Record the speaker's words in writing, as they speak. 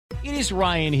It is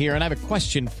Ryan here, and I have a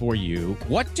question for you.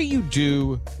 What do you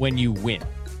do when you win?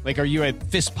 Like, are you a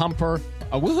fist pumper,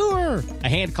 a woohooer, a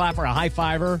hand clapper, a high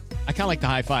fiver? I kind of like the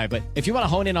high five, but if you want to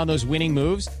hone in on those winning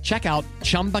moves, check out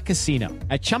Chumba Casino.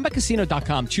 At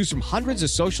ChumbaCasino.com, choose from hundreds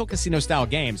of social casino-style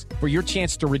games for your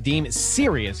chance to redeem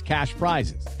serious cash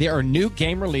prizes. There are new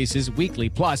game releases weekly,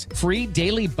 plus free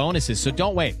daily bonuses. So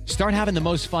don't wait. Start having the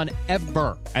most fun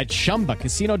ever at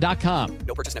ChumbaCasino.com.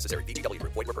 No purchase necessary. VGW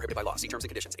Group. Void where prohibited by law. See terms and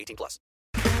conditions. 18+.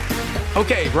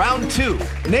 Okay, round two.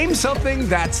 Name something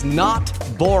that's not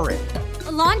boring.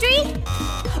 A laundry?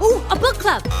 Ooh, a book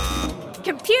club.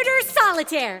 Computer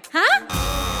solitaire, huh?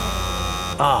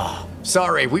 Ah,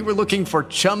 sorry, we were looking for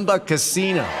Chumba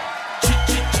Casino.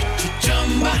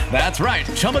 That's right,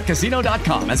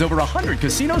 ChumbaCasino.com has over 100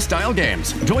 casino-style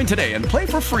games. Join today and play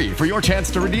for free for your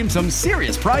chance to redeem some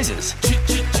serious prizes.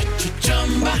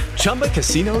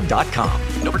 ChumbaCasino.com.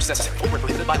 No purchase necessary. Void where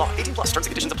prohibited by law. 18+. Terms and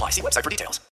conditions apply. See website for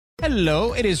details.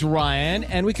 Hello, it is Ryan,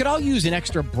 and we could all use an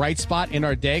extra bright spot in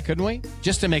our day, couldn't we?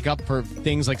 Just to make up for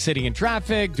things like sitting in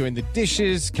traffic, doing the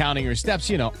dishes, counting your steps,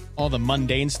 you know, all the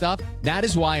mundane stuff. That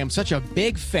is why I'm such a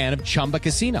big fan of Chumba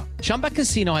Casino. Chumba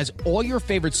Casino has all your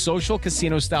favorite social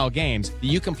casino-style games that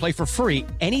you can play for free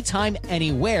anytime,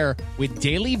 anywhere with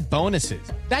daily bonuses.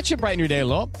 That should brighten your day a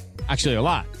little. Actually, a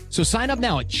lot. So sign up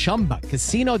now at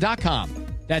ChumbaCasino.com.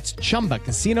 That's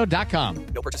ChumbaCasino.com.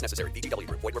 No purchase necessary. VGW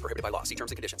Group. Void where prohibited by law. See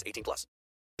terms and conditions. 18+.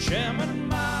 Chairman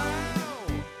Mao,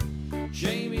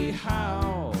 Jamie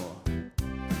Howe,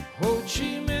 Ho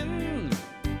Chi Minh,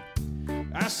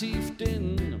 Asif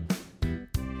Din,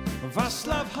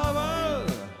 Václav Havel,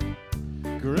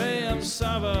 Graham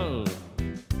Saville,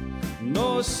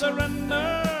 No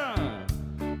Surrender,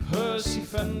 Percy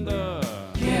Fender,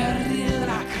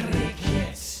 Guerilla Cricket.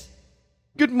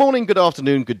 Good morning, good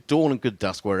afternoon, good dawn and good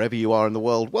dusk, wherever you are in the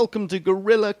world. Welcome to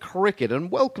Guerilla Cricket and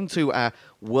welcome to our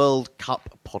World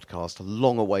Cup podcast.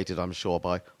 Long awaited, I'm sure,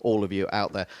 by all of you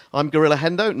out there. I'm Guerilla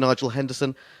Hendo, Nigel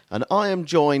Henderson, and I am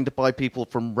joined by people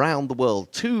from round the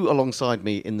world. Two alongside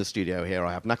me in the studio here.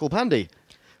 I have Knuckle Pandy.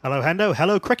 Hello, Hendo.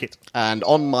 Hello, Cricket. And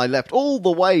on my left, all the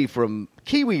way from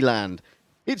Kiwi land,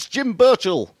 it's Jim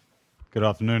Birchall. Good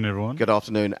afternoon, everyone. Good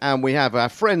afternoon. And we have our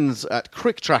friends at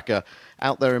Crick Tracker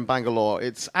out there in Bangalore.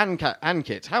 It's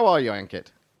Ankit. How are you, Ankit?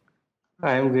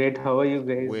 I am great. How are you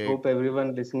guys? Hope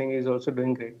everyone listening is also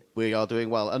doing great. We are doing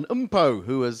well. And Umpo,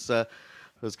 who has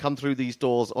come through these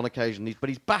doors on occasion, but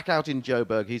he's back out in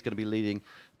Joburg. He's going to be leading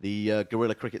the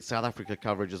Guerilla Cricket South Africa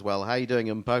coverage as well. How are you doing,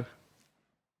 Umpo?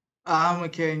 I'm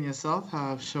okay, and yourself?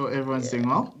 I'm sure everyone's doing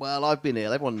well. Well, I've been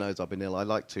ill. Everyone knows I've been ill. I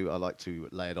like to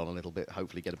lay it on a little bit.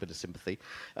 Hopefully, get a bit of sympathy.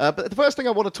 But the first thing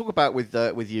I want to talk about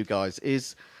with you guys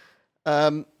is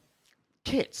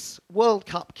kits, World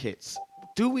Cup kits.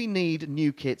 Do we need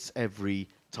new kits every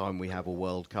time we have a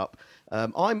World Cup?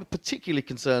 I'm particularly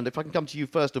concerned, if I can come to you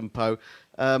first, Umpo,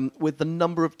 with the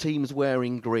number of teams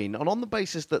wearing green. And on the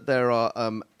basis that there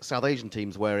are South Asian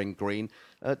teams wearing green,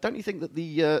 don't you think that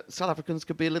the South Africans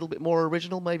could be a little bit more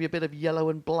original? Maybe a bit of yellow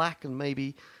and black and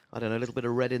maybe, I don't know, a little bit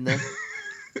of red in there?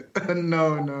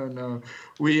 No.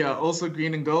 We are also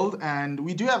green and gold, and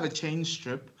we do have a change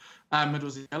strip. It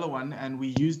was a yellow one, and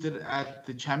we used it at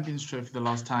the Champions Trophy the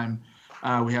last time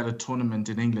we had a tournament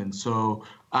in England. So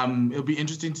it'll be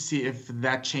interesting to see if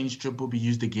that change strip will be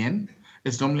used again.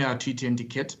 It's normally our T20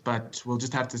 kit, but we'll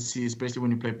just have to see, especially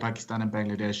when you play Pakistan and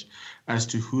Bangladesh, as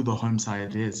to who the home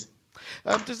side is.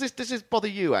 Does this bother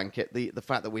you, Ankit, the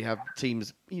fact that we have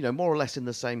teams, more or less in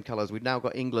the same colours? We've now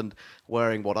got England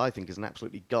wearing what I think is an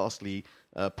absolutely ghastly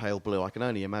pale blue. I can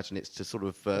only imagine it's to sort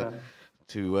of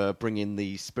to bring in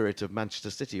the spirit of Manchester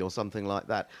City or something like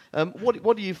that.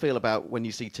 What do you feel about when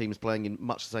you see teams playing in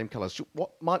much the same colours?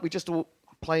 Might we just all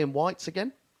play in whites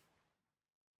again?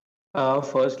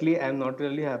 Firstly, I'm not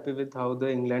really happy with how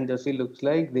the England jersey looks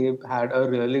like. They've had a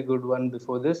really good one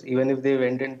before this. Even if they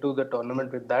went into the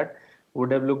tournament with that,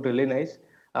 would have looked really nice.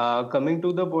 Coming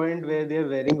to the point where they're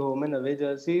wearing home and away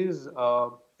jerseys,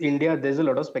 India, there's a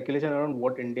lot of speculation around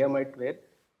what India might wear.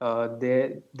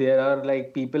 There are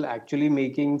like people actually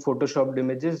making photoshopped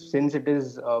images, since it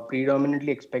is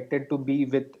predominantly expected to be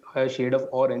with a shade of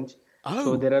orange. Oh.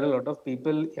 So there are a lot of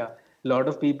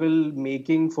people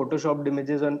making photoshopped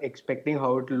images and expecting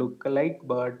how it look like.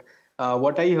 But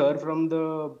what I heard from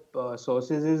the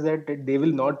sources is that they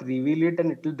will not reveal it,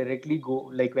 and it will directly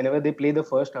go, like whenever they play the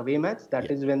first away match,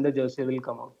 that is when the jersey will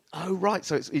come out. Oh, right.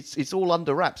 So it's all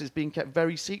under wraps. It's being kept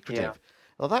very secretive.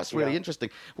 Yeah. Oh, that's really interesting.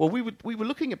 Well, we were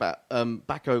looking about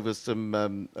back over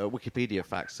some Wikipedia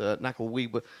facts. Nakul,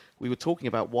 we were talking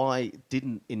about why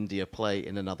didn't India play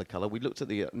in another colour. We looked at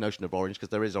the notion of orange because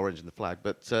there is orange in the flag,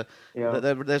 but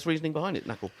there's reasoning behind it,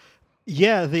 Nakul.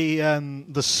 Yeah,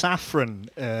 the saffron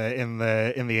in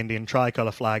the Indian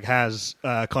tricolour flag has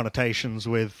connotations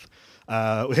with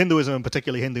Hinduism, and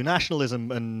particularly Hindu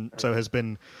nationalism, and so has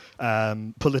been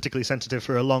politically sensitive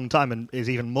for a long time, and is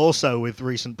even more so with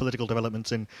recent political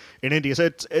developments in India.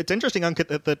 So it's interesting,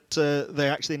 Ankit, that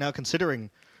they're actually now considering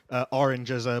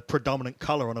orange as a predominant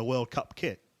colour on a World Cup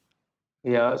kit.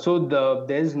 Yeah, so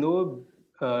there's no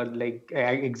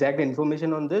exact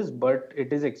information on this, but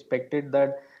it is expected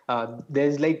that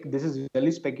this is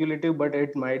really speculative, but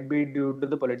it might be due to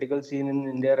the political scene in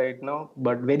India right now,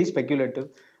 but very speculative.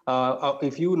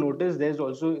 If you notice, there's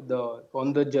also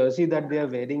on the jersey that they are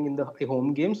wearing in the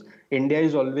home games, India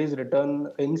is always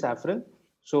written in saffron.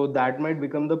 So that might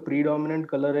become the predominant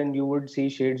color, and you would see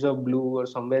shades of blue or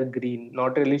somewhere green.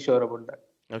 Not really sure about that.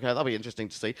 Okay, that'll be interesting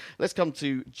to see. Let's come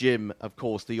to Jim, of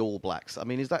course, the All Blacks. I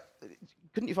mean,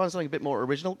 couldn't you find something a bit more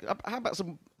original? How about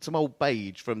some old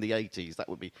beige from the 80s? That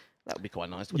would be quite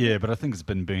nice. Yeah, but I think it's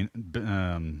been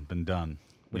done.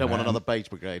 We don't want another beige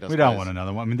brigade. We don't want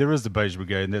another one. I mean, there is the beige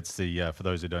brigade, and that's the for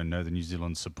those who don't know, the New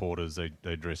Zealand supporters.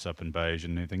 They dress up in beige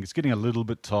and everything. It's getting a little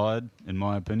bit tired, in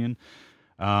my opinion.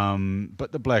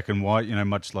 But the black and white,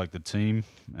 much like the team,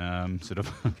 sort of.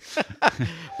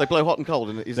 They blow hot and cold,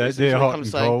 and they're hot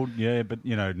and cold. Yeah, but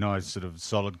nice sort of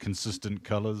solid, consistent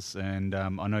colours. And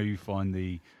I know you find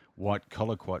the white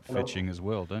collar quite fetching as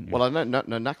well, don't you? Well, I know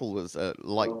Nakul was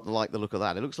like the look of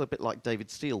that. It looks a bit like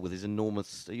David Steele with his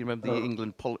enormous. You remember the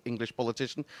English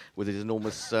politician with his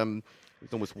enormous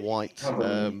white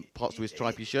parts to his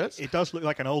stripy shirts. It does look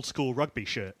like an old school rugby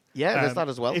shirt. Yeah, there's that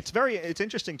as well. It's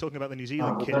interesting talking about the New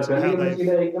Zealand kits and how they.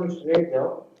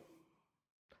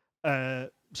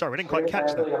 Sorry, we didn't quite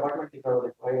catch that.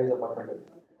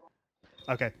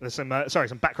 Okay, there's some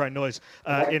background noise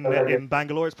in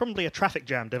Bangalore. It's probably a traffic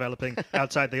jam developing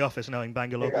outside the office, knowing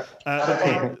Bangalore.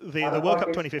 The World Cup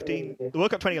 2015, the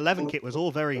World Cup 2011 kit was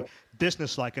all very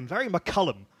businesslike and very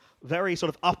McCullum, very sort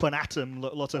of up and atom,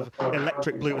 lots of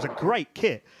electric blue. It was a great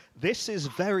kit. This is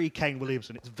very Kane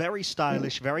Williamson. It's very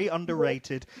stylish, very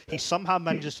underrated. He somehow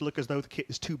manages to look as though the kit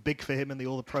is too big for him in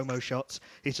all the promo shots.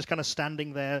 He's just kind of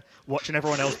standing there watching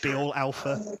everyone else be all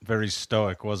alpha. Very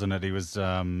stoic, wasn't it? He was.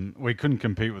 We couldn't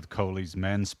compete with Kohli's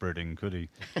man-spreading, could he?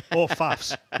 Or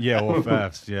Faf's. Yeah, or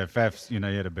Faf's. Yeah, Faf's. He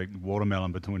had a big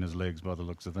watermelon between his legs by the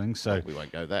looks of things. So we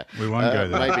won't go there. We won't go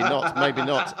there. Maybe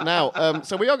not. Now,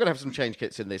 so we are going to have some change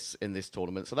kits in this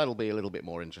tournament. So that'll be a little bit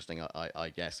more interesting,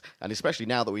 I guess, and especially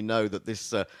now that we know that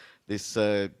this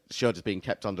shirt is being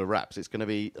kept under wraps. It's going to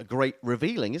be a great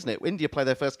revealing, isn't it? India play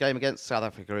their first game against South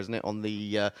Africa, isn't it? On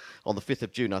the 5th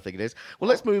of June, I think it is. Well,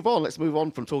 let's move on. Let's move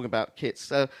on from talking about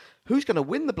kits. Who's going to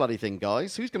win the bloody thing,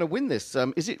 guys? Who's going to win this?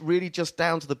 Is it really just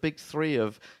down to the big three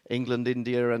of England,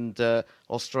 India, and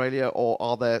Australia, or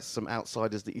are there some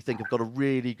outsiders that you think have got a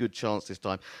really good chance this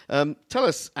time? Tell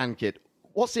us, Ankit,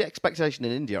 what's the expectation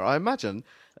in India? I imagine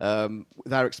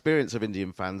with our experience of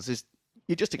Indian fans is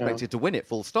you're just expected to win it,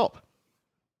 full stop.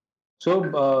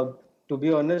 So, to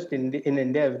be honest, in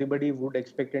India, everybody would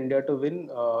expect India to win.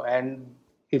 And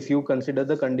if you consider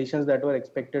the conditions that were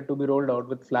expected to be rolled out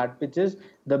with flat pitches,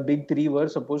 the big three were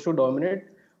supposed to dominate.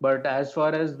 But as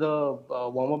far as the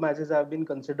warm-up matches have been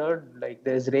considered, like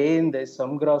there's rain, there's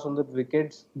some grass on the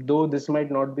wickets, though this might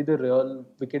not be the real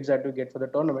wickets that we get for the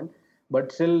tournament.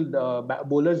 But still,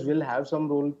 bowlers will have some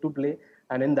role to play.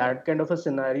 And in that kind of a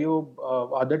scenario,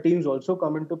 other teams also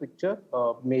come into picture.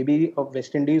 Maybe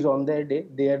West Indies on their day,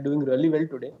 they are doing really well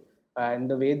today.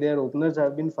 And the way their openers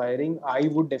have been firing, I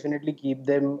would definitely keep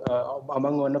them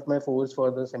among one of my fours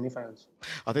for the semi-finals.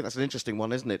 I think that's an interesting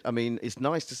one, isn't it? I mean, it's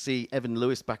nice to see Evan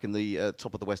Lewis back in the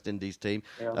top of the West Indies team.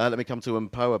 Yeah. Let me come to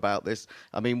Mpo about this.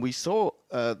 I mean, we saw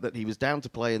that he was down to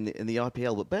play in the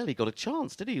IPL, but barely got a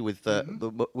chance, did he? With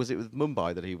was it with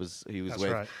Mumbai that he was that's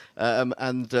with? Right.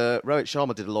 And Rohit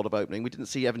Sharma did a lot of opening. We didn't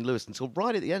see Evan Lewis until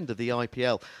right at the end of the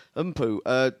IPL.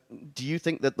 Mpo, do you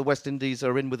think that the West Indies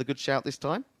are in with a good shout this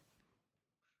time?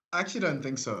 I actually don't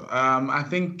think so. I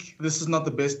think this is not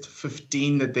the best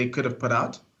 15 that they could have put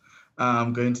out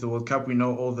going to the World Cup. We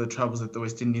know all the troubles that the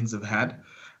West Indians have had.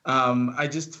 I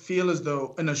just feel as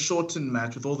though in a shortened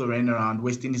match with all the rain around,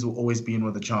 West Indies will always be in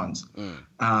with a chance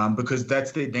because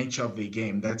that's the nature of their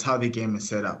game. That's how their game is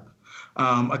set up.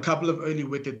 A couple of early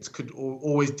wickets could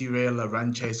always derail a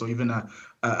run chase or even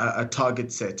a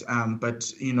target set. But,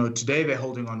 today they're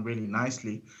holding on really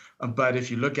nicely. But if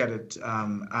you look at it,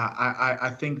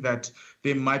 I think that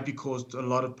there might be caused a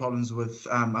lot of problems with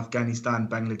Afghanistan,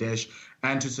 Bangladesh,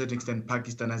 and to a certain extent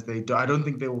Pakistan as they do. I don't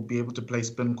think they will be able to play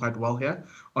spin quite well here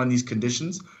on these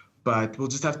conditions. But we'll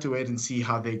just have to wait and see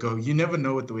how they go. You never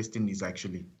know with the West Indies,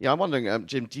 actually. Yeah, I'm wondering,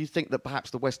 Jim, do you think that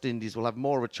perhaps the West Indies will have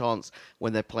more of a chance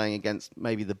when they're playing against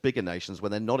maybe the bigger nations,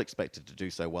 when they're not expected to do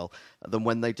so well, than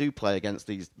when they do play against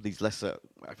these lesser,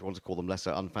 if you want to call them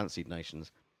lesser, unfancied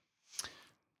nations?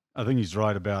 I think he's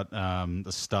right about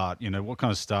the start. What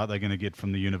kind of start they're going to get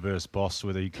from the universe boss,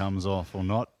 whether he comes off or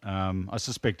not. I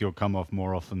suspect he'll come off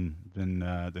more often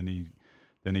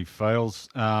than he fails.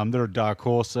 They're a dark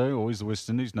horse, though, always the West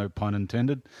Indies, no pun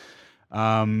intended.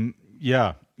 Shortened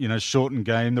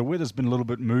game. The weather's been a little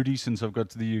bit moody since I've got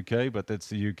to the UK, but that's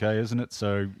the UK, isn't it?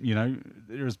 So,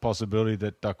 there is possibility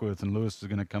that Duckworth and Lewis is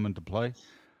going to come into play.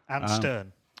 And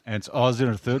Stern. And is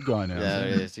there a third guy now?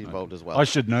 Yeah, he's involved as well. I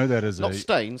should know that as not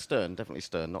Stern, definitely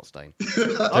Stern, not Stain.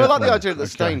 I like the idea that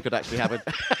Stain could actually have it.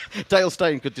 Dale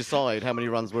Steyn could decide how many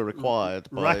runs were required.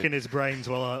 Racking his brains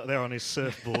while they're on his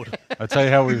surfboard. I'll tell you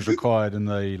how we was required in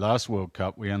the last World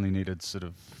Cup. We only needed sort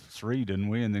of 3, didn't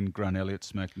we? And then Grant Elliott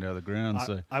smacked it out of the ground.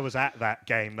 I was at that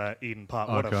game at Eden Park.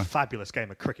 What a fabulous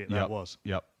game of cricket that was.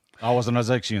 Yep. I wasn't. I was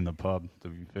actually in the pub, to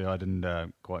be fair. I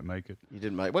didn't quite make it. You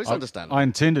didn't make it? Well, it's understandable. I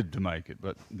intended to make it,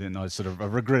 but then I've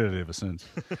regretted it ever since.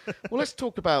 Well, let's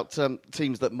talk about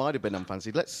teams that might have been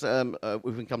unfancied. Let's,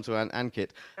 we can come to Ankit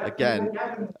again.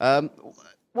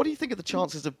 What do you think of the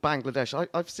chances of Bangladesh?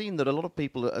 I've seen that a lot of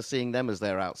people are seeing them as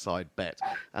their outside bet,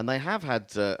 and they have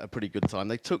had a pretty good time.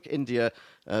 They took India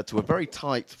to a very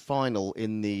tight final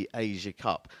in the Asia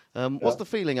Cup. What's the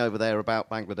feeling over there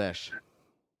about Bangladesh?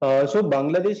 So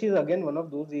Bangladesh is again one of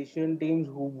those Asian teams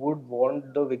who would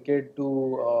want the wicket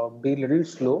to be a little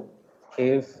slow.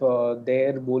 If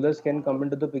their bowlers can come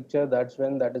into the picture, that's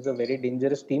when that is a very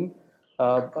dangerous team.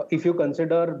 If you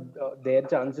consider their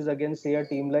chances against, say, a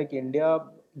team like India,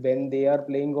 when they are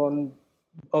playing on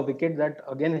a wicket that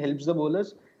again helps the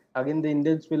bowlers, again the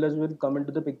Indian spinners will come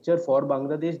into the picture. For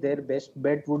Bangladesh, their best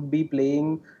bet would be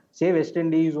playing, say, West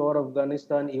Indies or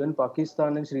Afghanistan, even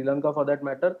Pakistan and Sri Lanka for that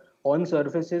matter, on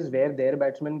surfaces where their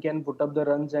batsmen can put up the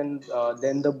runs, and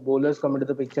then the bowlers come into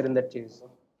the picture in that chase.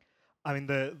 I mean,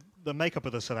 the makeup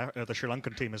of the Sri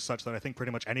Lankan team is such that I think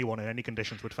pretty much anyone in any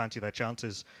conditions would fancy their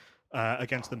chances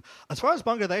against them. As far as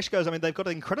Bangladesh goes, I mean, they've got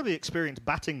an incredibly experienced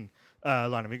batting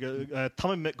line. I mean,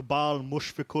 Tamim Iqbal,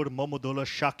 Mushfiqur, Mohammedullah,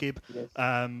 Shakib,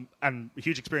 and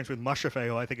huge experience with Mashrafe,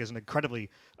 who I think is an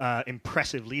incredibly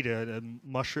impressive leader.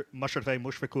 Mashrafe,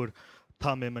 Mushfiqur,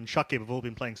 Tamim and Shakib have all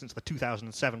been playing since the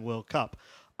 2007 World Cup.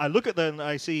 I look at them and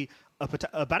I see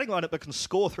a batting lineup that can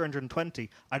score 320.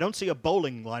 I don't see a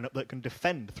bowling lineup that can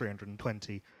defend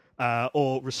 320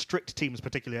 or restrict teams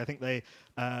particularly. I think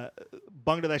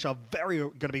Bangladesh are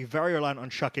going to be very reliant on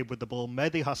Shakib with the ball.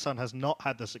 Mehdi Hassan has not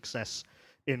had the success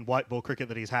in white ball cricket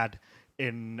that he's had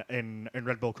in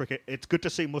red ball cricket. It's good to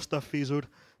see Mustafizur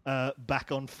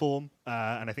back on form,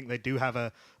 and I think they do have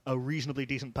a reasonably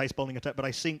decent pace bowling attack, but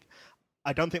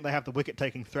I don't think they have the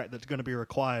wicket-taking threat that's going to be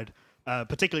required,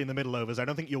 particularly in the middle overs. I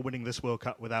don't think you're winning this World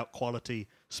Cup without quality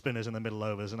spinners in the middle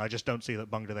overs, and I just don't see that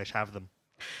Bangladesh have them.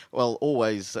 Well,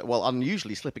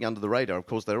 unusually slipping under the radar. Of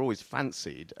course, they're always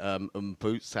fancied.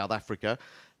 South Africa.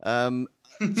 To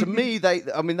me, they've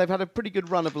had a pretty good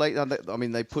run of late. I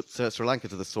mean, they put Sri Lanka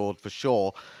to the sword for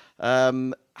sure.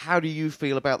 How do you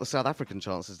feel about the South African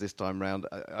chances this time round?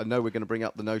 I know we're going to bring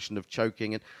up the notion of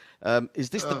choking. And is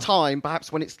this the time,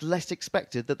 perhaps, when it's less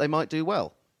expected that they might do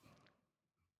well?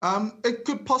 It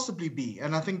could possibly be.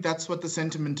 And I think that's what the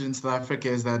sentiment in South Africa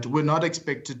is, that we're not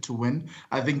expected to win.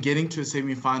 I think getting to a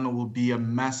semi-final will be a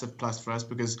massive plus for us,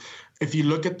 because if you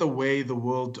look at the way the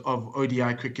world of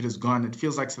ODI cricket has gone, it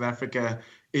feels like South Africa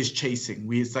is chasing.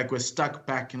 It's like we're stuck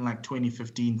back in like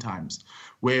 2015 times,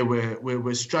 where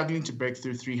we're struggling to break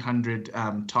through 300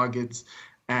 targets.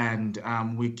 And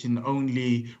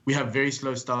we have very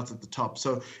slow starts at the top.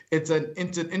 So it's an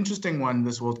interesting one,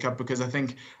 this World Cup, because I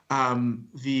think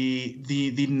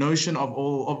the notion of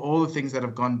all the things that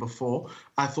have gone before,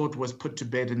 I thought was put to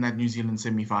bed in that New Zealand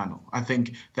semi-final. I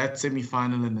think that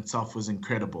semi-final in itself was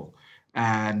incredible.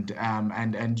 And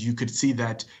you could see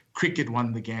that cricket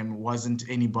won the game. It wasn't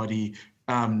anybody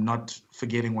not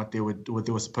forgetting what they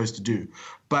were supposed to do.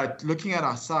 But looking at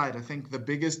our side, I think the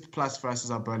biggest plus for us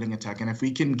is our bowling attack. And if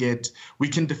we can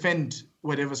defend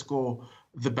whatever score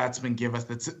the batsmen give us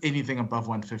that's anything above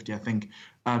 150, I think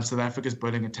South Africa's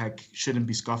bowling attack shouldn't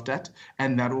be scoffed at.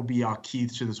 And that will be our key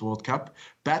to this World Cup.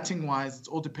 Batting-wise, it's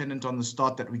all dependent on the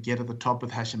start that we get at the top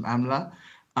with Hashim Amla.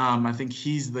 I think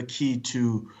he's the key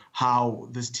to how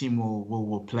this team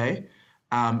will play.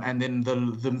 And then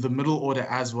the middle order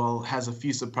as well has a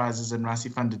few surprises, and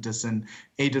Rassie van der Dussen,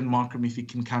 Aiden Markram if he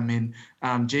can come in.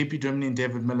 JP Drimney and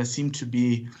David Miller seem to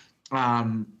be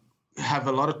have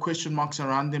a lot of question marks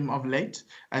around them of late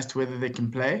as to whether they can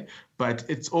play. But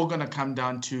it's all going to come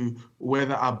down to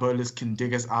whether our bowlers can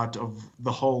dig us out of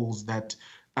the holes that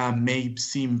may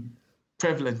seem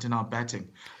prevalent in our batting.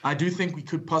 I do think we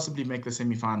could possibly make the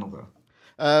semi-final, though.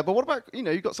 But what about,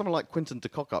 you've got someone like Quinton de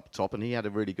Kock up top, and he had a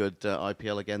really good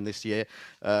IPL again this year,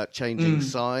 changing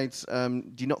sides. Do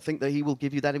you not think that he will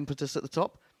give you that impetus at the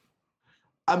top?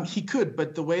 He could,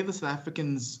 but the way the South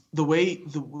Africans,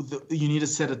 you need to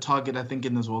set a target, I think,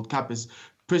 in this World Cup is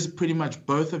pretty much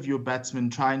both of your batsmen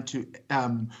trying to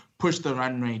push the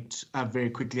run rate very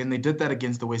quickly, and they did that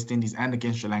against the West Indies and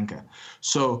against Sri Lanka.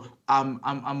 So I'm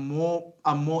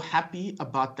more happy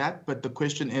about that. But the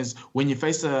question is, when you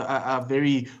face a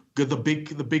very good, the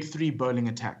big three bowling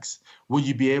attacks, will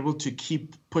you be able to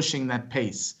keep pushing that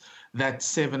pace? That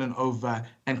 7 and over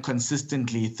and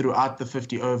consistently throughout the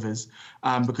 50 overs,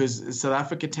 because South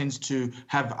Africa tends to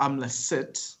have Amla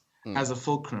sit as a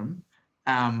fulcrum,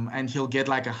 and he'll get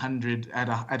like 100 at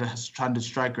a 100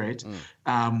 strike rate,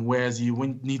 whereas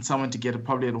you need someone to get it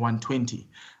probably at 120.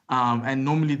 And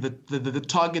normally the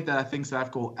target that I think South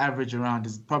Africa will average around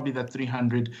is probably that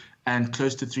 300 and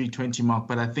close to 320 mark,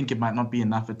 but I think it might not be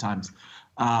enough at times.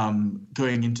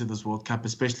 Going into this World Cup,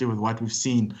 especially with what we've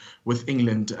seen with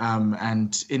England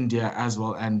and India as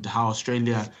well, and how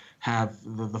Australia have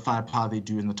the firepower they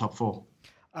do in the top four.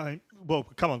 I mean, we'll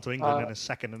come on to England in a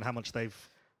second and how much they've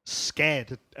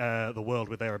scared the world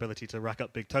with their ability to rack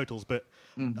up big totals. But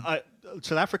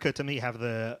South Africa, to me,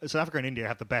 South Africa and India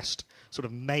have the best sort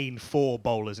of main four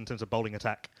bowlers in terms of bowling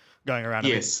attack going around.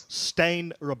 Yes. I mean,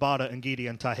 Steyn, Rabada, and Ngidi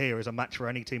and Tahir is a match for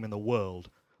any team in the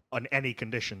world on any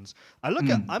conditions. I'm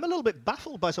a little bit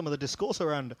baffled by some of the discourse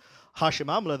around Hashim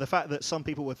Amla, the fact that some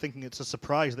people were thinking it's a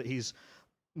surprise that he's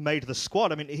made the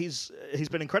squad. I mean, he's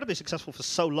been incredibly successful for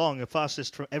so long, the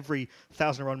fastest from every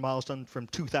 1,000-run milestone from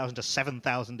 2,000 to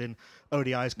 7,000 in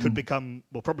ODIs,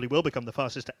 probably will become the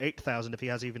fastest to 8,000 if he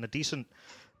has even a decent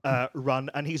run,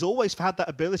 and he's always had that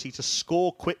ability to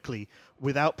score quickly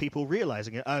without people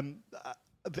realizing it.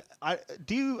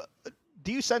 Do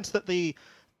you sense that the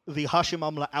Hashim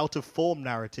Amla out of form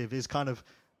narrative is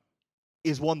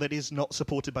one that is not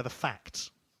supported by the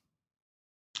facts?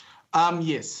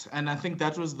 Yes, and I think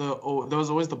that was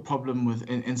always the problem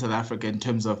in South Africa in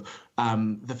terms of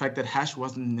the fact that Hash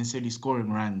wasn't necessarily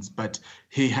scoring runs, but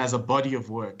he has a body of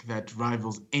work that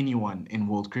rivals anyone in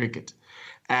world cricket.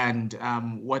 And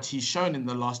what he's shown in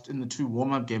the two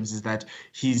warm-up games is that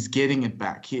he's getting it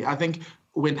back. I think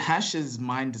when Hash's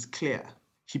mind is clear,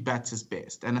 he bats his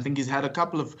best. And I think he's had a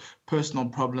couple of personal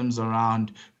problems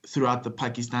throughout the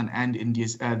Pakistan and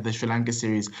the Sri Lanka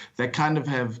series that kind of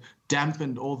have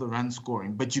dampened all the run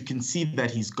scoring. But you can see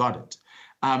that he's got it.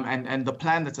 And the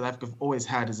plan that South Africa have always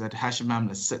had is that Hashim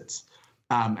Amla sits.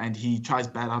 And he tries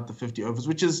bat out the 50 overs,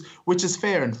 which is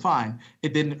fair and fine.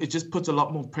 It just puts a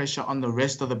lot more pressure on the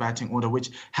rest of the batting order,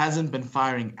 which hasn't been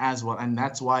firing as well, and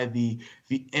that's why the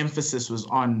emphasis was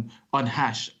on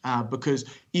Hash, because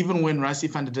even when Rassie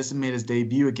van der Dussen made his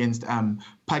debut against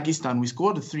Pakistan, we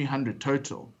scored a 300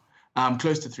 total.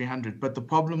 Close to 300, but the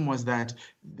problem was that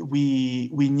we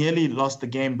nearly lost the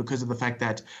game because of the fact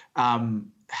that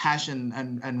Hash and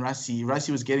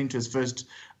Rassie was getting to his first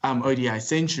ODI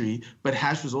century, but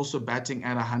Hash was also batting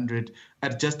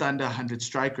at just under 100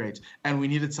 strike rate, and we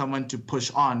needed someone to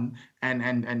push on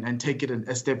and take it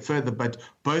a step further. But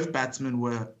both batsmen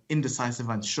were indecisive,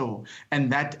 unsure,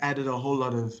 and that added a whole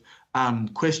lot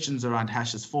of questions around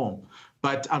Hash's form.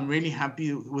 But I'm really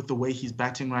happy with the way he's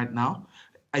batting right now.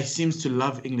 He seems to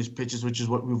love English pitches, which is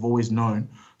what we've always known.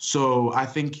 So I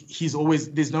think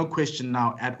there's no question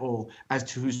now at all as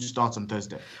to who starts on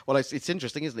Thursday. Well, it's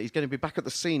interesting, isn't it? He's going to be back at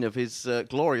the scene of his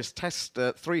glorious Test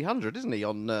 300, isn't he,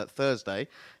 on Thursday?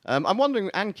 I'm wondering,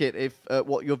 Ankit, if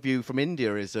what your view from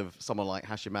India is of someone like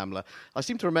Hashim Amla. I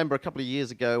seem to remember a couple of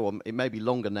years ago, or it may be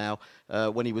longer now,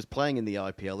 when he was playing in the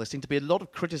IPL, there seemed to be a lot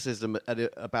of criticism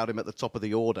about him at the top of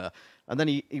the order. And then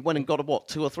he went and got,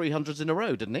 200 or 300s in a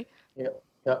row, didn't he?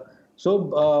 Yeah.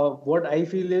 So what I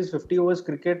feel is 50 overs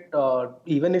cricket,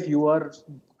 even if you are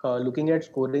looking at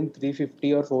scoring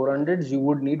 350 or 400s, you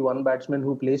would need one batsman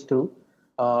who plays through.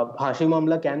 Hashim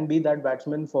Amla can be that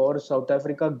batsman for South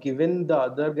Africa, given the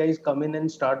other guys come in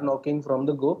and start knocking from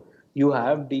the go. You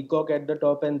have De Kock at the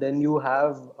top, and then you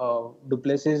have Du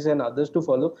Plessis and others to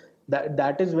follow.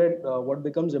 That is where what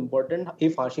becomes important.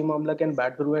 If Hashim Amla can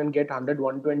bat through and get 100,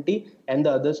 120, and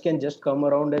the others can just come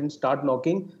around and start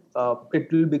knocking,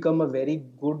 it will become a very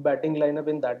good batting lineup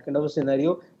in that kind of a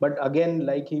scenario. But again,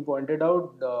 like he pointed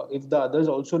out, if the others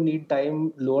also need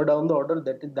time lower down the order,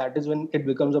 that is when it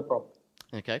becomes a problem.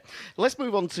 Okay, let's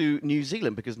move on to New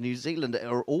Zealand, because New Zealand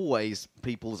are always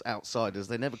people's outsiders.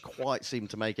 They never quite seem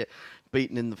to make it.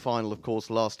 Beaten in the final, of course,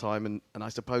 last time, and I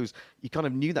suppose you kind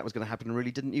of knew that was going to happen,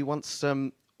 really, didn't you? Once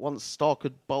Stark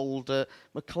had bowled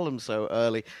McCullum so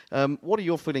early. What are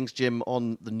your feelings, Jim,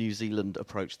 on the New Zealand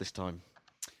approach this time?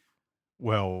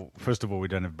 Well, first of all, we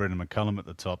don't have Brendan McCullum at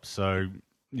the top, so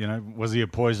was he a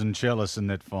poison chalice in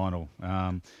that final?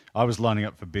 I was lining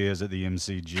up for beers at the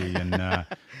MCG, and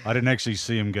I didn't actually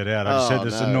see him get out. I just had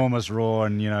this enormous roar,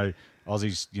 and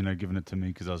Aussies, giving it to me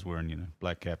because I was wearing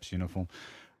Black Caps uniform,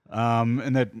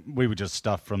 and that we were just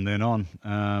stuffed from then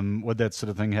on. Would that sort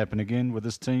of thing happen again with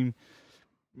this team?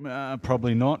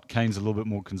 Probably not. Kane's a little bit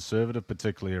more conservative,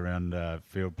 particularly around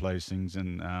field placings,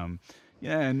 and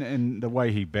and the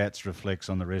way he bats reflects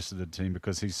on the rest of the team,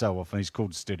 because he's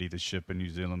called steady the ship in New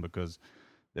Zealand, because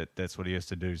that's what he has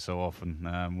to do so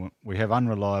often. We have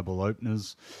unreliable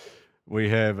openers. We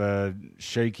have a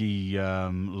shaky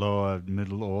lower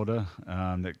middle order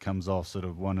that comes off sort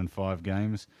of 1 in 5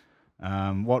 games.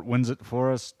 What wins it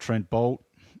for us? Trent Bolt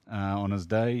on his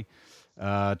day.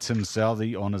 Tim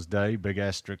Southey on his day, big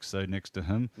asterisk though next to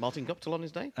him. Martin Guptill on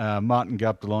his day? Martin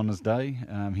Guptill on his day.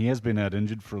 He has been out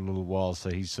injured for a little while, so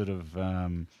he's sort of,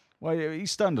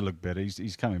 he's starting to look better.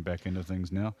 He's coming back into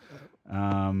things now.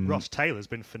 Ross Taylor's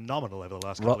been phenomenal over the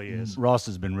last couple of years. Ross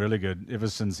has been really good ever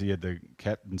since he had the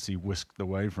captaincy whisked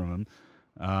away from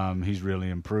him. He's really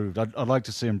improved. I'd like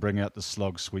to see him bring out the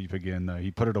slog sweep again, though. He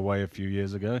put it away a few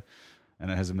years ago, and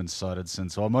it hasn't been cited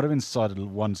since. So I might have been cited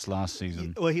once last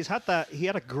season. Well, he's had that. He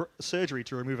had a surgery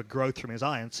to remove a growth from his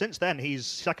eye, and since then he's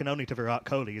second only to Virat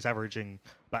Kohli. He's averaging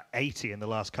about 80 in the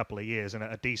last couple of years, and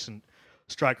a decent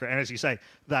strike rate. And as you say,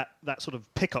 that sort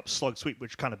of pick-up slog sweep,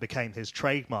 which kind of became his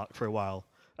trademark for a while.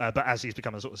 But as he's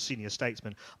become a sort of senior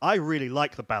statesman, I really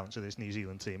like the balance of this New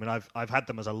Zealand team, and I've had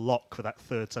them as a lock for that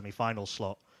third semi-final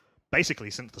slot.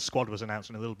 Basically, since the squad was announced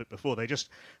and a little bit before,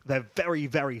 they're very,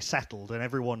 very settled, and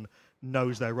everyone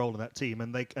knows their role in that team,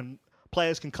 and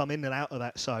players can come in and out of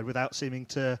that side without seeming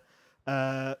to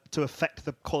affect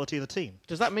the quality of the team.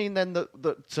 Does that mean then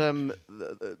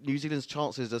that New Zealand's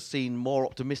chances are seen more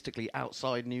optimistically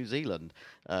outside New Zealand?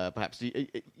 Perhaps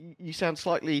you sound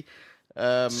slightly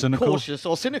cautious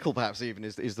or cynical, perhaps even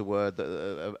is the word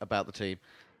about the team.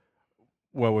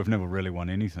 Well, we've never really won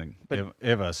anything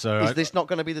ever. So is this not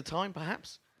going to be the time,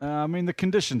 perhaps? I mean, the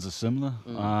conditions are similar,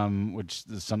 which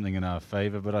is something in our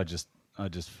favour. But I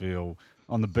just feel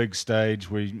on the big stage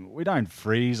we don't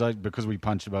freeze because we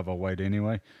punch above our weight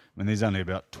anyway. I mean, there's only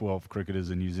about 12 cricketers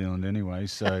in New Zealand anyway,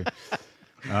 so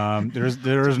there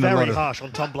isn't very a lot harsh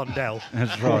on Tom Blundell.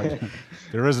 That's right.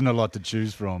 There isn't a lot to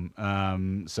choose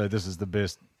from. So this is the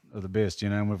best of the best,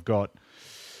 and we've got.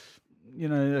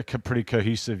 A pretty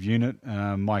cohesive unit.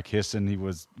 Mike Hesson, he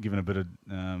was given a bit of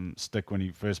stick when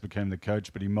he first became the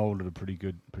coach, but he moulded a pretty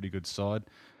good side.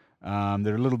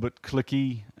 They're a little bit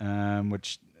clicky,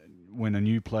 which when a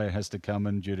new player has to come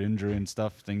in due to injury and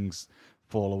stuff, things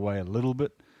fall away a little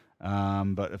bit.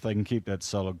 But if they can keep that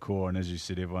solid core, and as you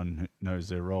said, everyone knows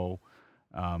their role,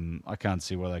 I can't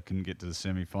see why they couldn't get to the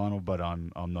semi-final, but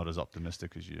I'm not as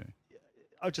optimistic as you.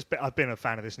 I've been a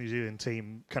fan of this New Zealand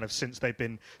team kind of since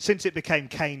it became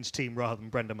Kane's team rather than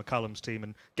Brendan McCullum's team,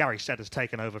 and Gary Stead has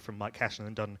taken over from Mike Hesson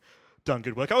and done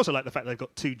good work. I also like the fact they've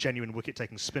got 2 genuine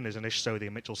wicket-taking spinners in Ish Sodhi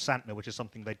and Mitchell Santner, which is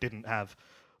something they didn't have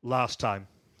last time.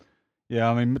 Yeah,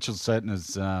 I mean, Mitchell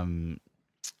Santner's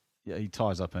he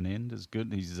ties up an end. Is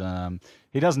good.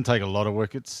 He doesn't take a lot of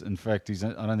wickets. In fact, I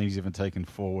don't think he's even taken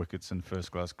 4 wickets in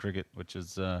first-class cricket, which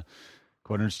is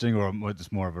quite interesting, or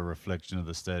it's more of a reflection of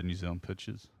the state of New Zealand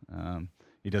pitches.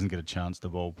 He doesn't get a chance to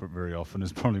bowl very often,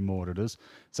 is probably more what it is.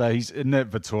 So he's in that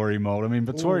Vittori mould. I mean,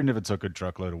 Vittori never took a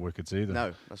truckload of wickets either.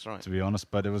 No, that's right. To be honest,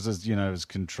 but it was his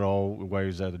control, the way he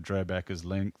was able to drag back his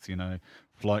length,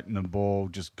 flighting the ball,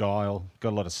 just guile. Got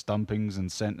a lot of stumpings, and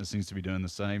Santner seems to be doing the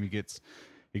same. He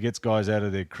gets guys out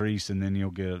of their crease, and then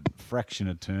he'll get a fraction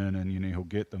of turn, and he'll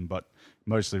get them, but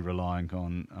mostly relying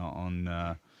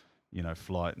on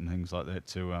flight and things like that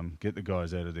to get the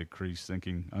guys out of their crease,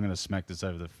 thinking I'm going to smack this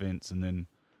over the fence, and then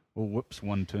Oh, whoops,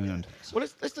 one turned. Well,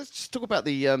 let's just talk about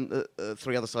the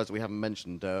three other sides that we haven't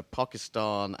mentioned: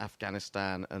 Pakistan,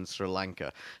 Afghanistan, and Sri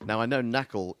Lanka. Now, I know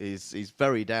Nakul is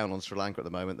very down on Sri Lanka at the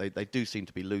moment. They do seem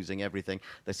to be losing everything.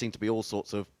 There seem to be all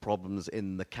sorts of problems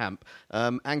in the camp.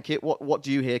 Ankit, what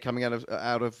do you hear coming out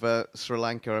of Sri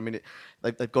Lanka? I mean,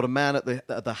 they've got a man at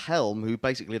the helm who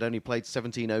basically had only played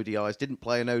 17 ODIs, didn't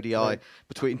play an ODI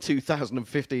between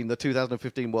 2015, the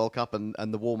 2015 World Cup, and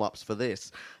the warm-ups for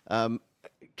this.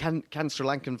 Can Sri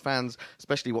Lankan fans,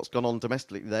 especially what's gone on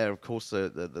domestically there, of course,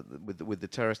 with the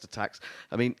terrorist attacks?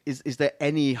 I mean, is there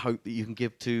any hope that you can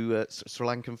give to Sri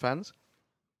Lankan fans?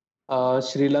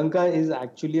 Sri Lanka is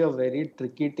actually a very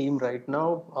tricky team right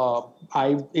now.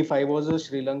 If I was a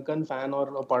Sri Lankan fan or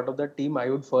a part of that team, I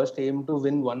would first aim to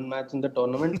win one match in the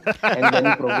tournament and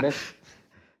then progress.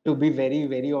 To be very,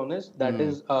 very honest, that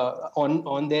is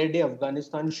on their day,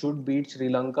 Afghanistan should beat Sri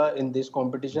Lanka in this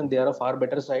competition. They are a far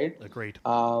better side. Agreed.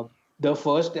 The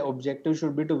first objective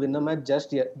should be to win the match.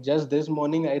 Just this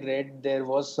morning, I read there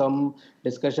was some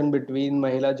discussion between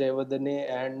Mahela Jayawardene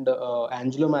and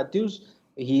Angelo Matthews.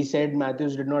 He said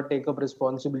Matthews did not take up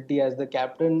responsibility as the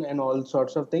captain and all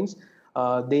sorts of things.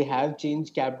 They have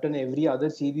changed captain every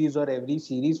other series or every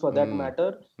series for that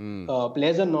matter.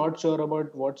 Players are not sure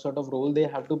about what sort of role they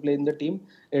have to play in the team.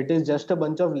 It is just a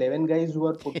bunch of 11 guys who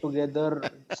are put together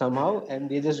somehow, and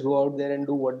they just go out there and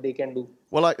do what they can do.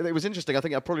 Well, it was interesting. I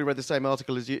think I probably read the same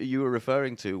article as you were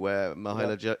referring to, where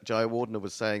Mahela Jayawardene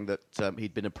was saying that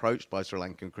he'd been approached by Sri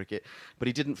Lankan cricket, but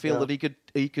he didn't feel that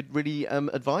he could really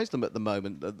advise them at the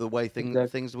moment, the way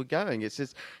things were going.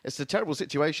 It's a terrible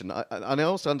situation. And I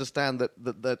also understand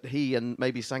that he and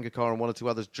maybe Sangakkara and one or two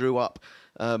others drew up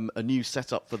a new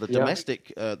setup for the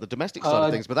domestic side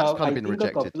of things, but that's kind of been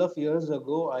rejected. A couple of years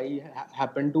ago, I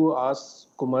happened to ask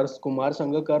Kumar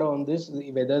Sangakkara on this,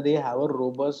 whether they have a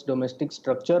robust domestic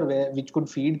structure which could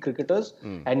feed cricketers,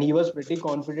 and he was pretty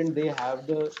confident they have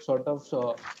the sort of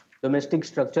domestic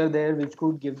structure there which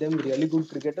could give them really good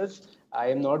cricketers. I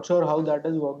am not sure how that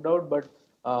has worked out, but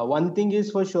one thing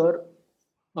is for sure,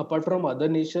 apart from other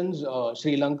nations,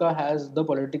 Sri Lanka has the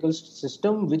political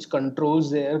system which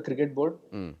controls their cricket board.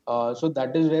 So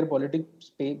that is where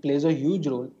politics plays a huge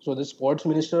role. So the sports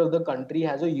minister of the country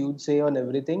has a huge say on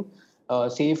everything.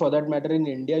 Say for that matter, in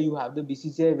India, you have the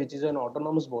BCCI, which is an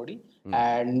autonomous body,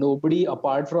 and nobody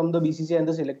apart from the BCCI and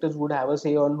the selectors would have a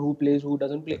say on who plays, who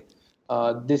doesn't play.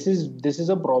 This is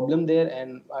a problem there,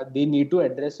 and they need to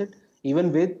address it.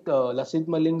 Even with Lasith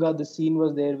Malinga, the scene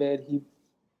was there where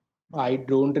I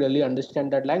don't really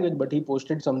understand that language, but he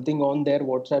posted something on their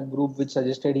WhatsApp group which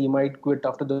suggested he might quit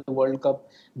after the World Cup,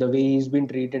 the way he's been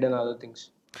treated and other things.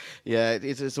 Yeah,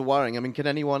 it's a worrying. I mean, can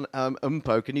anyone,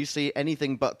 Umpo, can you see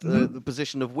anything but the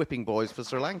position of whipping boys for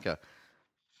Sri Lanka?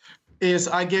 Yes,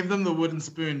 I gave them the wooden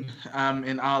spoon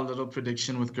in our little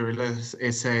prediction with Guerilla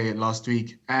SA last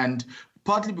week. And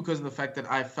partly because of the fact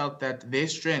that I felt that their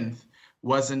strength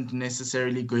wasn't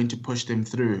necessarily going to push them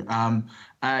through.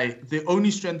 The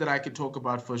only strength that I could talk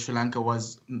about for Sri Lanka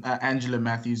was Angelo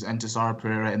Matthews and Tisara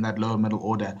Perera in that lower middle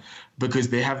order, because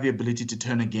they have the ability to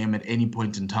turn a game at any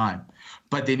point in time.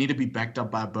 But they need to be backed up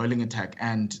by a bowling attack.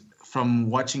 And from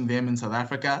watching them in South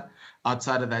Africa,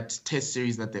 outside of that test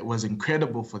series that was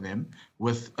incredible for them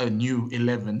with a new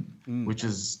 11, which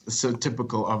is so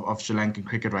typical of Sri Lankan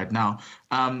cricket right now,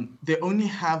 they only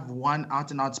have one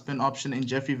out-and-out spin option in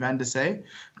Jeffrey van der Say.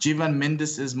 Jivan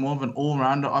Mendes is more of an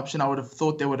all-rounder option. I would have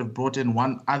thought they would have brought in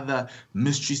one other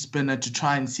mystery spinner to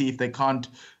try and see if they can't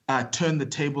turn the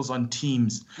tables on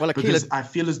teams. Well, because I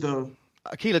feel as though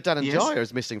Akila Dhananjaya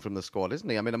is missing from the squad, isn't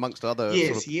he? I mean, amongst other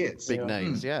big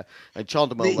names, And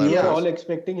Chandimal. We are all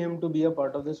expecting him to be a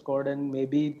part of the squad, and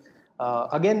maybe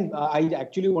again, I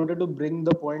actually wanted to bring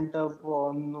the point up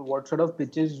on what sort of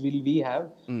pitches will we have,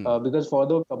 because for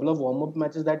the couple of warm-up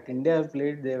matches that India have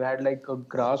played, they've had like a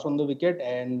grass on the wicket,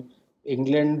 and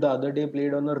England the other day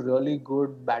played on a really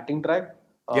good batting track.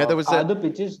 There was other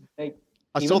pitches like.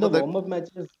 I saw that warm-up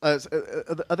matches.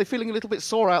 Are they feeling a little bit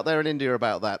sore out there in India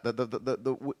about that?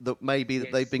 That maybe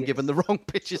they've been given the wrong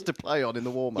pitches to play on in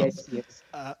the warm-ups. Yes.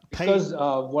 Because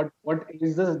what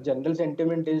is the general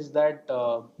sentiment is that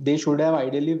they should have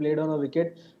ideally played on a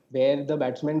wicket where the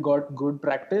batsmen got good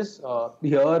practice.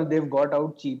 Here they've got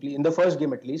out cheaply in the first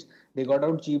game at least. They got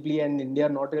out cheaply, and India are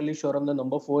not really sure on the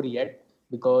number 4 yet.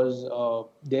 Because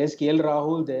there's KL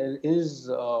Rahul, there is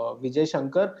Vijay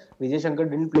Shankar. Vijay Shankar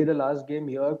didn't play the last game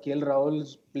here. KL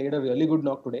Rahul's played a really good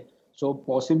knock today. So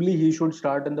possibly he should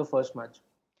start in the first match.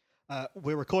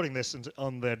 We're recording this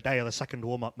on the day of the second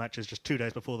warm-up matches, just 2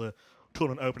 days before the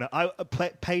tournament opener. I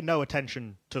pay no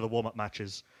attention to the warm-up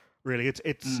matches, really.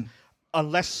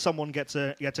 unless someone gets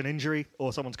an injury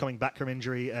or someone's coming back from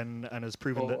injury and has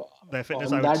proven that their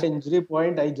fitness. On that injury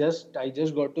point, I just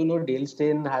got to know Dale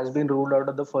Steyn has been ruled out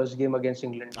of the first game against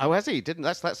England. Oh, has he? Didn't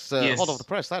that's Yes. hot off the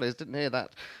press. That is. Didn't hear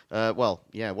that. Well,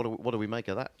 yeah. What do we make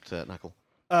of that, Knuckle?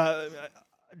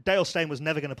 Dale Steyn was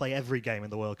never going to play every game in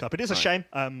the World Cup. It is a shame.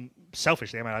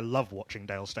 Selfishly, I mean, I love watching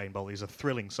Dale Steyn bowl. He's a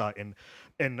thrilling sight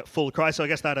in full cry. So I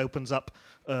guess that opens up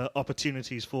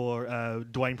opportunities for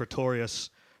Dwayne Pretorius,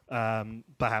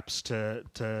 perhaps to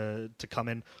come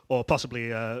in, or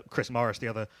possibly Chris Morris, the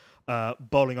other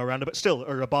bowling all-rounder. But still,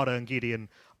 Rabada and Gideon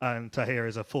and Tahir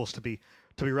is a force to be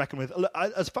reckoned with.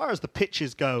 As far as the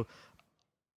pitches go,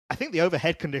 I think the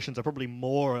overhead conditions are probably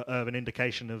more of an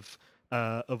indication of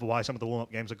why some of the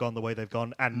warm-up games have gone the way they've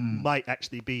gone, and might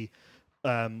actually be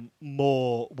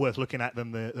more worth looking at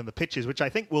than the pitches, which I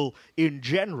think will, in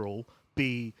general,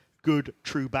 be good,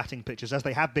 true batting pitches, as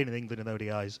they have been in England in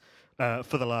ODIs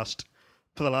for the last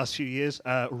few years.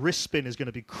 Wrist spin is going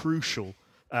to be crucial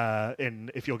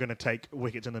if you're going to take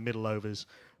wickets in the middle overs,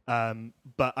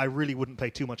 but I really wouldn't pay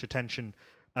too much attention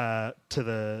to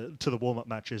the warm-up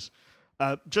matches.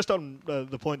 Just on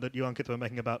the point that you, Ankit, were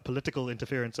making about political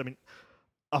interference, I mean,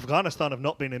 Afghanistan have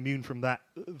not been immune from that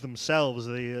themselves.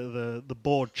 The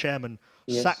board chairman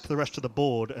sacked the rest of the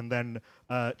board and then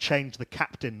changed the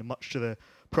captain, much to the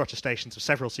protestations of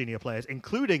several senior players,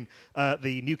 including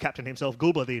the new captain himself,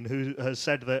 Gulbuddin, who has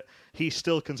said that he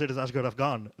still considers Asghar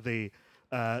Afghan the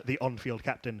on-field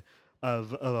captain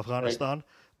of Afghanistan.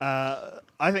 Right.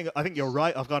 I think you're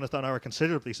right. Afghanistan are a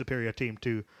considerably superior team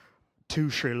to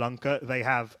Sri Lanka. They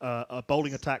have a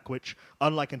bowling attack which,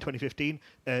 unlike in 2015,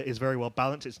 is very well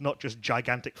balanced. It's not just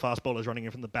gigantic fast bowlers running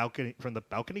in from the balcony. From the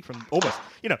balcony.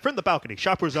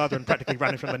 Shahpur Zadran practically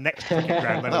ran in from the next cricket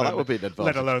ground, that would be an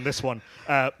advantage. Let alone this one.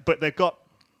 But they've got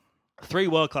three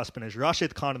world-class spinners.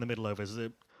 Rashid Khan in the middle overs,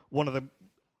 one of them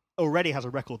already has a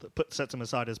record that sets him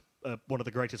aside as one of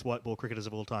the greatest white ball cricketers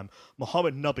of all time.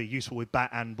 Mohammed Nabi, useful with bat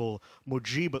and ball.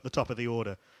 Mujib at the top of the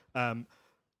order.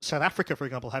 South Africa, for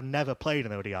example, have never played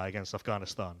an ODI against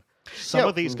Afghanistan. Some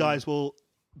of these guys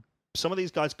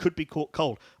could be caught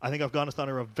cold. I think Afghanistan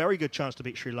are a very good chance to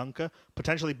beat Sri Lanka,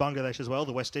 potentially Bangladesh as well,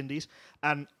 the West Indies.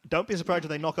 And don't be surprised if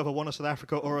they knock over one of South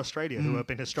Africa or Australia, who have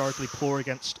been historically poor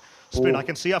against spin. I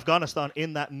can see Afghanistan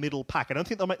in that middle pack. I don't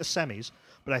think they'll make the semis,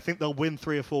 but I think they'll win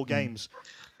 3 or 4 games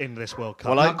in this World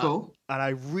Cup. Well, and I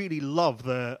really love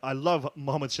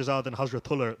Mohammad Shahzad and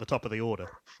Hazratullah at the top of the order.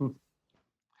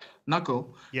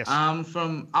 Knuckle. Yes.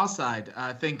 From our side,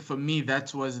 I think for me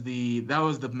that was the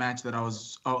match that I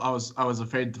was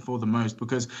afraid for the most,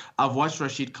 because I've watched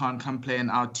Rashid Khan come play in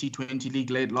our T20 league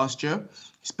late last year.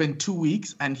 He spent 2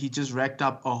 weeks and he just racked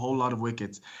up a whole lot of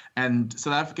wickets. And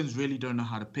South Africans really don't know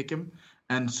how to pick him.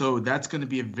 And so that's going to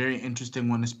be a very interesting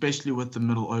one, especially with the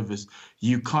middle overs.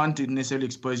 You can't necessarily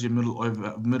expose your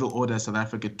middle order South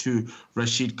Africa to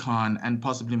Rashid Khan and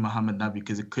possibly Mohammed Nabi,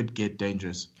 because it could get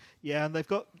dangerous. Yeah, and they've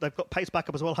got pace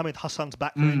backup as well. Hamid Hassan's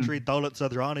back from injury. Daulat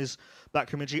Zadran is back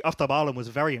from injury. Aftab Alam was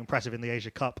very impressive in the Asia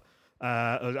Cup.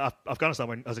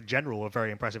 Afghanistan, as a general, were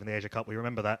very impressive in the Asia Cup. We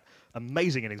remember that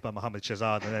amazing innings by Mohammad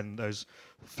Shahzad, and then those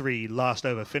 3 last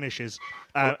over finishes.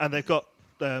 And they've got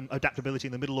adaptability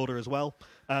in the middle order as well.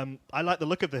 I like the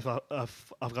look of this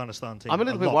Afghanistan team. I'm a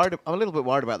little bit worried. I'm a little bit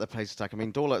worried about the pace attack. I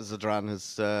mean, Daulat Zadran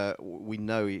has, we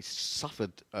know, he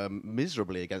suffered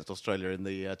miserably against Australia in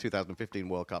the 2015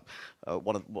 World Cup.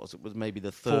 Was maybe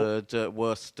the third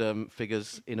worst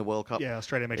figures in a World Cup. Yeah,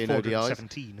 Australia made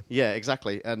 417. Yeah,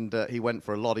 exactly. And he went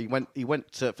for a lot. He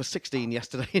went for 16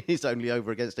 yesterday in his only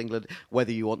over against England.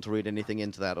 Whether you want to read anything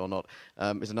into that or not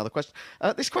is another question.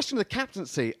 This question of the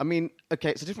captaincy. I mean,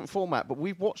 okay, it's a different format, but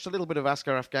we've watched a little bit of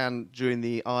Asghar Afghan during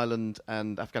the Ireland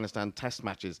and Afghanistan test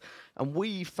matches, and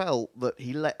we felt that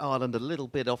he let Ireland a little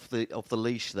bit off the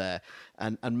leash there,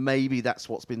 and maybe that's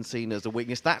what's been seen as a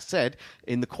weakness. That said,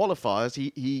 in the qualifiers,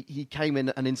 he came in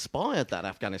and inspired that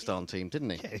Afghanistan team,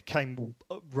 didn't he? Yeah, he came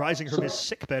rising from his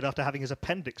sickbed after having his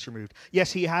appendix removed.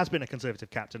 Yes, he has been a Conservative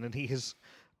captain, and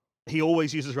he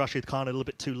always uses Rashid Khan a little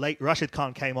bit too late. Rashid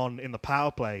Khan came on in the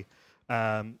power play.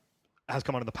 Has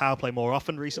come on in the power play more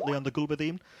often recently under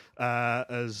Gulbuddin,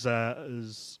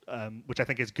 which I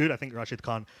think is good. I think Rashid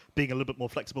Khan being a little bit more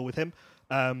flexible with him.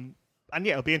 And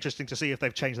yeah, it'll be interesting to see if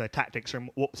they've changed their tactics from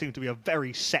what seemed to be a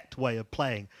very set way of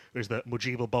playing, is that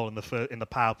Mujib will bowl in the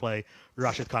power play,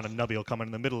 Rashid Khan and Nabi will come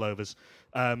in the middle overs.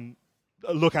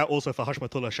 Look out also for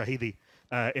Hashmatullah Shahidi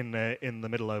in the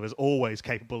middle overs, always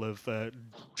capable of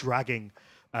dragging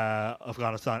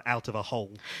Afghanistan out of a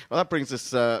hole. Well, that brings us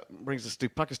to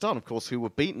Pakistan, of course, who were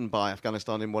beaten by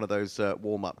Afghanistan in one of those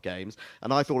warm-up games.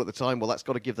 And I thought at the time, well, that's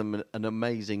got to give them an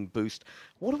amazing boost.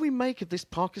 What do we make of this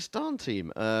Pakistan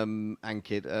team,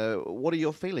 Ankit? What are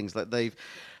your feelings? That they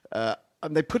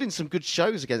put in some good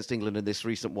shows against England in this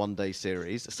recent one-day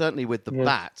series, certainly with the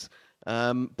bat.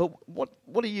 But what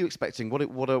are you expecting?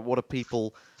 What are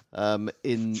people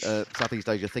in Southeast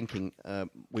Asia thinking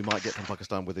we might get from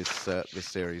Pakistan with this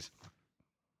series?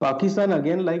 Pakistan,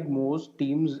 again, like most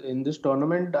teams in this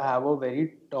tournament, have a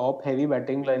very top-heavy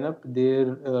batting lineup. They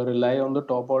rely on the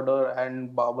top order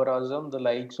and Babar Azam, the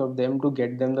likes of them, to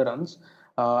get them the runs.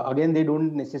 Again, they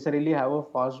don't necessarily have a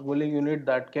fast bowling unit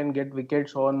that can get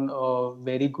wickets on a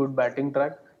very good batting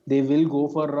track. They will go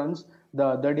for runs. The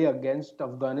other day against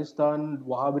Afghanistan,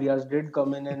 Wahab Riaz did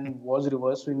come in and was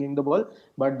reverse swinging the ball,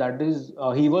 but that is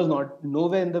he was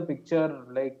nowhere in the picture,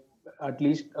 like at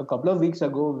least a couple of weeks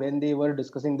ago when they were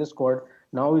discussing the squad.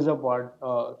 Now is a part.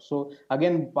 So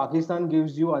again, Pakistan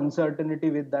gives you uncertainty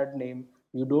with that name.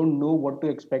 You don't know what to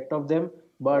expect of them.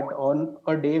 But on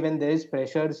a day when there is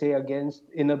pressure, say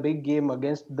in a big game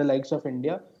against the likes of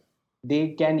India, they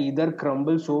can either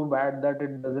crumble so bad that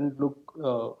it doesn't look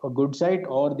a good sight,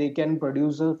 or they can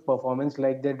produce a performance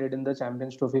like they did in the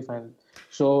Champions Trophy final.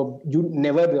 So you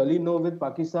never really know with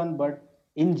Pakistan, but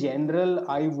in general,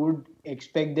 I would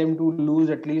expect them to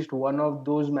lose at least one of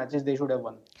those matches they should have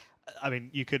won. I mean,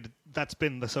 that's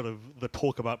been the sort of the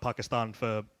talk about Pakistan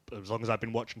for as long as I've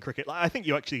been watching cricket. I think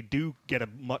you actually do get a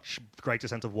much greater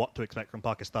sense of what to expect from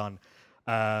Pakistan.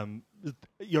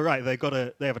 You're right.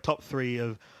 They have a top three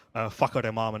of Fakhar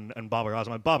Imam and Babar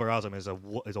Azam. And Babar Azam is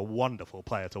a wonderful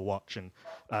player to watch, and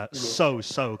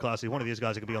so classy. One of these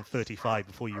guys are going to be on 35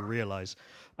 before you realise.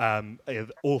 They're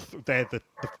the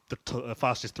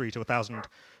fastest 3 to 1,000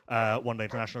 one-day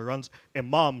international runs.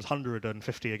 Imam's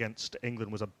 150 against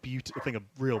England was a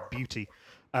real beauty.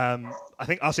 I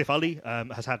think Asif Ali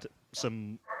has had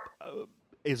some.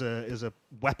 Is a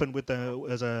weapon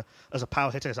as a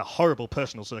power hitter. It's a horrible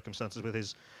personal circumstances with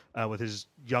his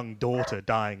young daughter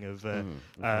dying of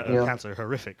cancer,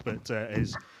 horrific. But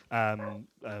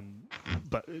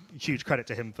huge credit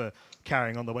to him for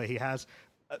carrying on the way he has.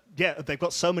 They've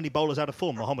got so many bowlers out of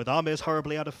form. Mohammad Amir's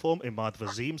horribly out of form. Imad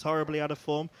Wasim's horribly out of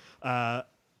form.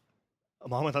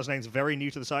 Mohammad Hasnain's very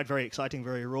new to the side, very exciting,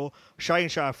 very raw. Shaheen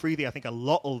Shah Afridi, I think a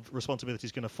lot of responsibility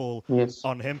is going to fall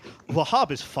on him.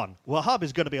 Wahab is fun. Wahab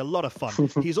is going to be a lot of fun.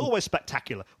 He's always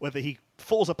spectacular, whether he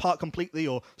falls apart completely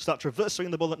or starts reverse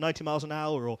swinging the ball at 90 miles an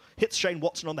hour or hits Shane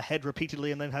Watson on the head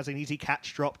repeatedly and then has an easy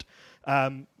catch dropped.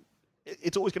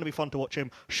 It's always going to be fun to watch him.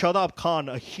 Shadab Khan,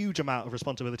 a huge amount of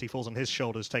responsibility falls on his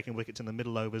shoulders, taking wickets in the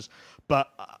middle overs.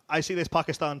 But I see this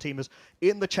Pakistan team as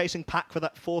in the chasing pack for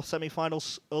that fourth semi-final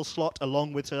slot,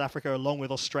 along with South Africa, along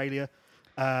with Australia.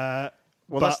 I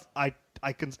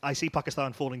see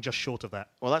Pakistan falling just short of that.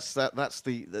 Well, that's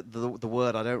the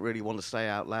word I don't really want to say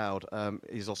out loud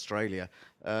is Australia.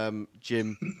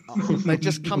 Jim, they're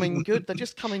just coming good. They're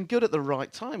just coming good at the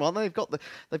right time, aren't they?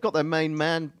 They've got their main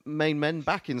men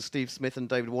back in Steve Smith and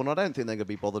David Warner. I don't think they're going to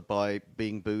be bothered by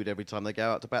being booed every time they go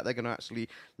out to bat. They're going to actually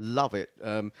love it.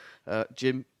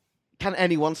 Jim, can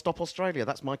anyone stop Australia?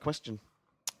 That's my question.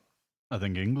 I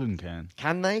think England can.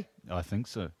 Can they? I think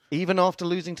so. Even after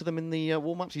losing to them in the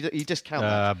warm-ups? You discount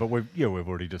that? But we've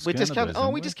already discounted those.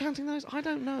 Are we discounting those? I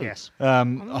don't know. Yes.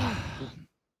 Well,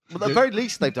 the very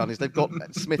least they've done is they've got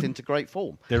Smith into great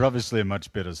form. They're obviously a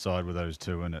much better side with those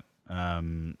two in it.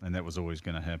 And that was always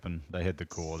going to happen. They had the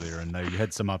core there, and they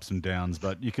had some ups and downs,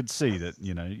 but you could see that,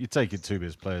 you take your two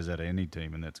best players out of any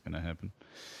team, and that's going to happen.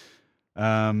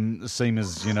 The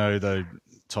seamers, the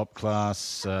top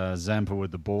class, Zampa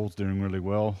with the ball's doing really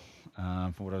well,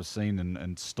 for what I've seen,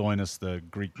 and Stoinis, the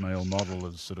Greek male model,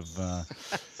 is sort of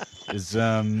he's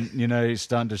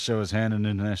starting to show his hand in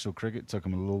international cricket. Took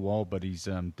him a little while, but he's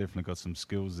definitely got some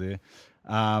skills there.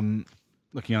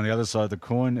 Looking on the other side of the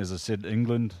coin, as I said,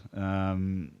 England,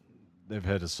 they've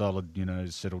had a solid,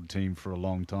 settled team for a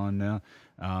long time now,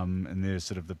 and they're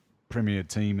sort of the premier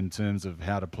team in terms of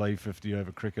how to play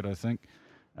 50-over cricket, I think.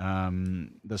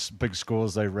 The big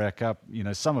scores they rack up,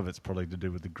 some of it's probably to do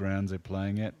with the grounds they're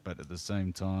playing at, but at the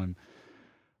same time,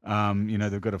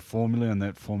 they've got a formula, and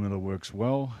that formula works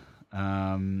well.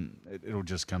 It'll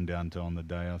just come down to on the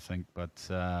day, I think, but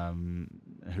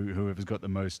whoever's got the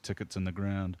most tickets in the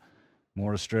ground.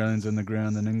 More Australians in the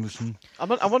ground than Englishmen.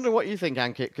 I'm wondering what you think,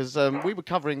 Ankit, because we were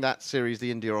covering that series,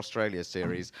 the India-Australia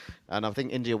series, and I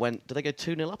think India did they go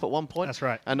 2-0 up at one point? That's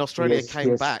right. And Australia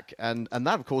came back, and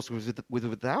that, of course, was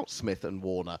without Smith and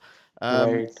Warner.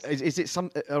 Right. Is it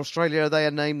Australia, are they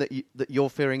a name that you're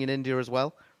fearing in India as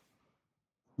well?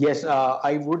 Yes,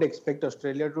 I would expect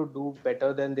Australia to do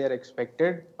better than they are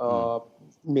expected.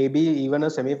 Maybe even a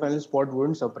semi-final spot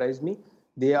wouldn't surprise me.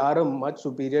 They are a much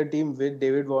superior team with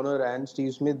David Warner and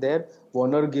Steve Smith there.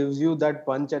 Warner gives you that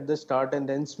punch at the start, and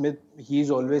then Smith,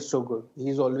 he's always so good.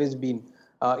 He's always been.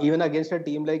 Even against a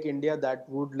team like India that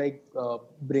would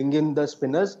bring in the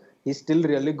spinners, he's still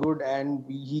really good and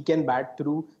he can bat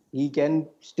through. He can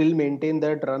still maintain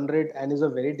that run rate and is a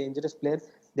very dangerous player.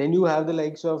 Then you have the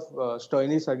likes of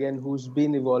Stoinis again, who's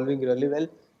been evolving really well.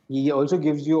 He also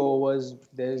gives you overs.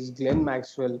 There's Glenn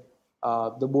Maxwell.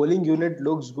 The bowling unit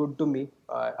looks good to me.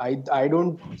 I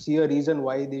don't see a reason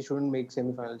why they shouldn't make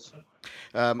semi-finals.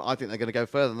 I think they're going to go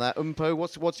further than that. Umpo,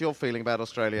 what's your feeling about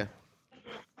Australia?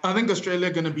 I think Australia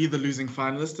are going to be the losing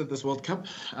finalist at this World Cup.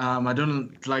 I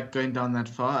don't like going down that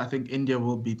far. I think India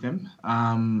will beat them.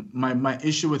 My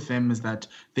issue with them is that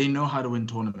they know how to win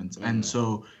tournaments, and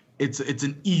so it's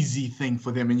an easy thing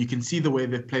for them. And you can see the way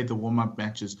they've played the warm-up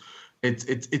matches.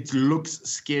 It looks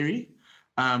scary,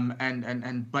 but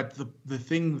the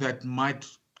thing that might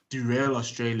derail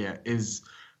Australia is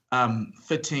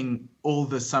fitting all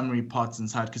the summary parts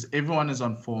inside, because everyone is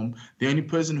on form. The only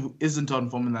person who isn't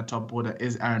on form in that top order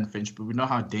is Aaron Finch, but we know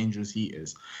how dangerous he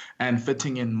is. And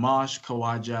fitting in Marsh,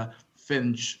 Khawaja,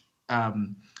 Finch,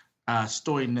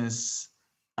 Stoinis,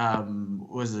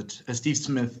 Steve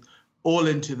Smith, all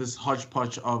into this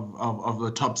hodgepodge of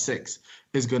the top six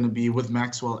is going to be, with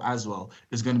Maxwell as well,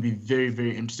 is going to be very,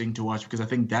 very interesting to watch, because I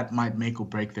think that might make or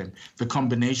break them. The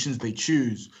combinations they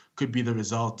choose could be the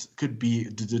result, could be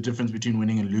the difference between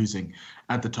winning and losing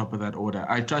at the top of that order.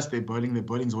 I trust their bowling. Their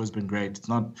bowling's always been great. It's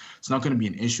not going to be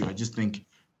an issue. I just think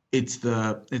it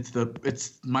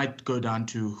might go down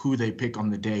to who they pick on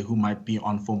the day, who might be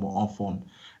on form or off form.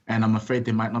 And I'm afraid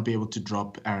they might not be able to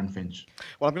drop Aaron Finch.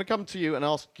 Well, I'm going to come to you and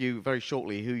ask you very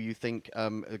shortly who you think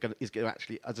is going to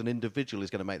actually, as an individual, is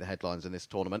going to make the headlines in this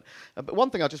tournament. But one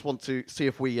thing I just want to see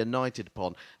if we're united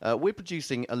upon. We're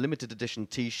producing a limited edition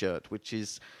T-shirt, which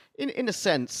is, in a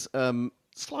sense,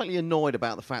 slightly annoyed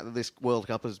about the fact that this World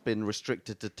Cup has been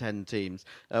restricted to 10 teams.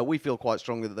 We feel quite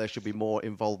strongly that there should be more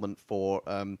involvement for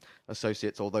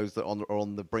associates or those that are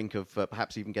on the brink of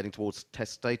perhaps even getting towards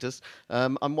test status.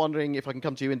 I'm wondering if I can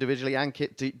come to you individually.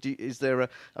 Ankit, is there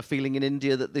a feeling in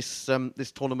India that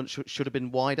this tournament should have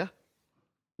been wider?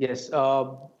 Yes.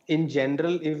 In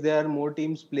general, if there are more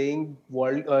teams playing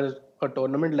a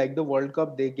tournament like the World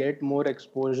Cup, they get more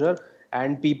exposure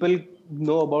and people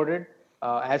know about it.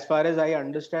 As far as I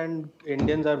understand,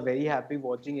 Indians are very happy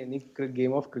watching any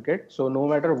game of cricket. So no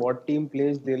matter what team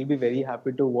plays, they'll be very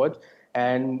happy to watch.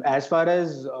 And as far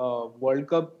as World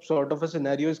Cup sort of a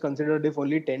scenario is considered, if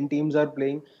only 10 teams are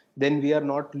playing, then we are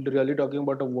not really talking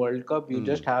about a World Cup. You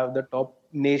just have the top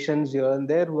nations here and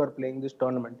there who are playing this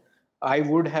tournament. I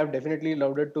would have definitely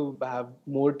loved it to have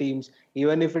more teams,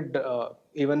 even if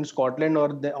even Scotland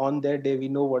on their day, we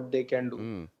know what they can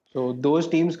do. So those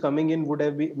teams coming in would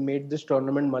have made this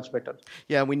tournament much better.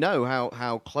 Yeah, and we know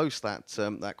how close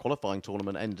that qualifying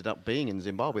tournament ended up being in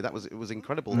Zimbabwe. It was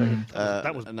incredible.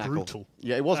 That was brutal.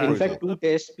 Yeah, it was In brutal. fact, two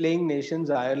test playing nations,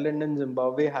 Ireland and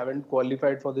Zimbabwe, haven't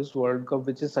qualified for this World Cup,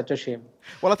 which is such a shame.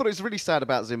 Well, I thought it was really sad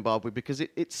about Zimbabwe because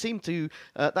it seemed to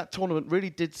that tournament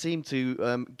really did seem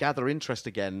to gather interest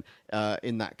again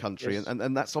in that country, yes.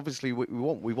 and that's obviously what we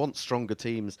want. We want stronger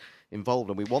teams involved,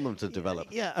 and we want them to develop.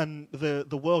 Yeah, and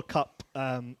the World Cup,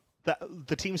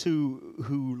 the teams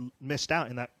who missed out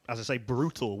in that, as I say,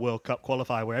 brutal World Cup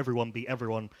qualifier where everyone beat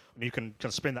everyone, and you can kind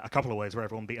of spin that a couple of ways where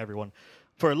everyone beat everyone.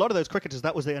 For a lot of those cricketers,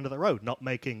 that was the end of the road, not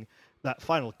making that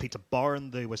final. Peter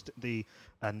Boren, the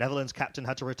Netherlands captain,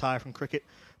 had to retire from cricket.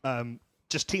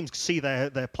 Just teams see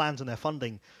their plans and their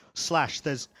funding slashed.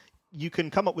 You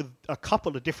can come up with a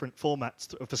couple of different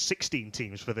formats for 16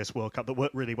 teams for this World Cup that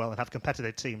work really well and have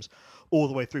competitive teams all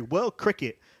the way through. World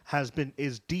cricket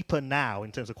is deeper now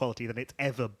in terms of quality than it's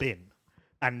ever been,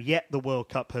 and yet the World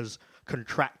Cup has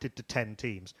contracted to 10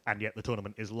 teams, and yet the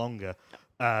tournament is longer.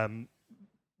 I'm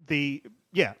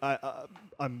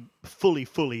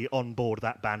fully on board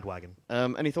that bandwagon.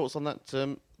 Any thoughts on that,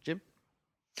 Jim?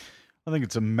 I think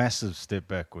it's a massive step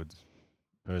backwards.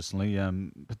 Personally,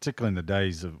 particularly in the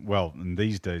days in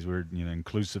these days where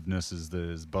inclusiveness is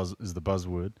the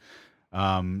buzzword,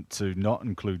 to not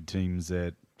include teams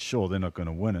that sure they're not going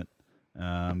to win it,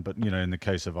 but in the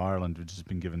case of Ireland, which has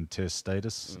been given test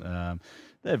status,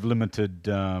 they have limited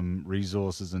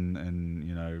resources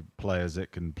and players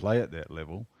that can play at that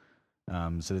level,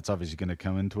 so that's obviously going to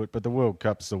come into it. But the World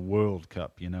Cup's a World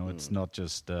Cup, it's not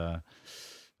just I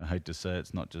hate to say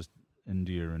it's not just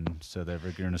India and South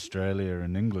Africa and Australia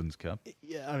and England's cup.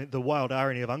 Yeah, I mean, the wild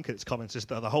irony of Ankit's comments is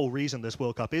that the whole reason this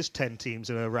World Cup is 10 teams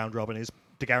in a round robin is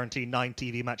to guarantee 9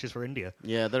 TV matches for India.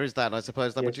 Yeah, there is that, I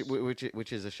suppose, that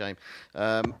which is a shame.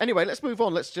 Anyway, let's move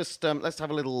on. Let's just let's have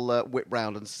a little whip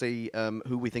round and see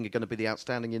who we think are going to be the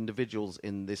outstanding individuals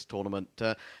in this tournament.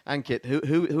 Ankit,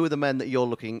 who are the men that you're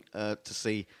looking to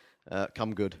see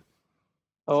come good?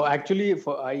 Oh, actually,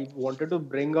 I wanted to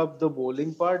bring up the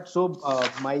bowling part. So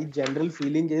my general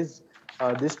feeling is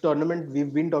this tournament,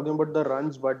 we've been talking about the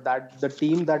runs, but that the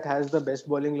team that has the best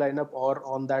bowling lineup or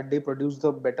on that day produce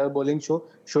the better bowling show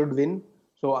should win.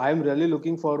 So I'm really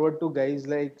looking forward to guys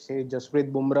like, say,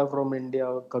 Jasprit Bumrah from India,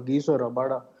 Kagis or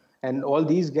Rabada. And all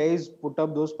these guys put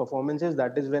up those performances.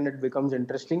 That is when it becomes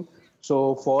interesting.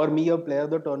 So for me, a player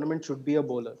of the tournament should be a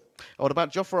bowler. What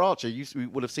about Jofra Archer? You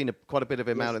would have seen quite a bit of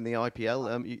him out in the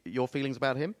IPL. Your feelings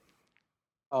about him?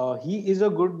 He is a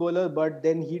good bowler, but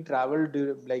then he travelled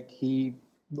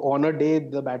on a day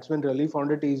the batsman really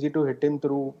found it easy to hit him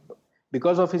through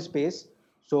because of his pace.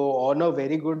 So on a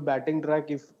very good batting track,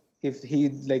 if he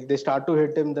they start to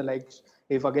hit him,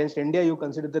 if against India you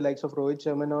consider the likes of Rohit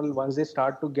Sharma and all, once they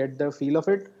start to get the feel of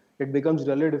it, it becomes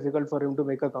really difficult for him to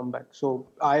make a comeback. So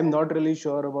I am not really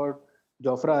sure about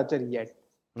Jofra Archer yet.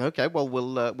 Okay, well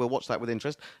we'll watch that with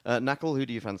interest. Nakul, who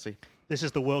do you fancy? This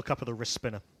is the World Cup of the wrist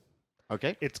spinner.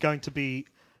 Okay. It's going to be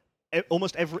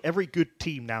almost every good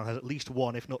team now has at least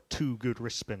one, if not two, good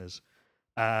wrist spinners.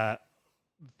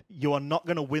 You are not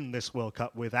going to win this World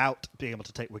Cup without being able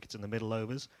to take wickets in the middle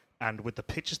overs. And with the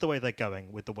pitches the way they're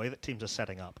going, with the way that teams are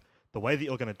setting up, the way that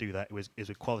you're going to do that is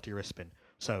with quality wrist spin.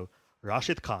 So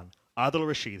Rashid Khan, Adil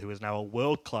Rashid, who is now a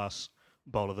world-class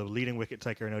bowler, the leading wicket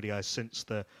taker in ODIs since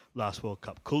the last World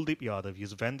Cup, Kuldeep Yadav,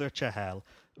 Yuzvendra Chahal.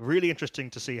 Really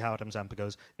interesting to see how Adam Zampa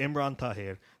goes. Imran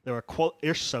Tahir,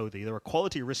 Ish Sodhi, there are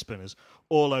quality wrist spinners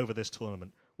all over this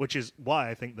tournament, which is why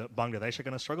I think that Bangladesh are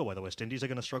going to struggle, why the West Indies are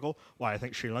going to struggle, why I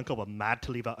think Sri Lanka were mad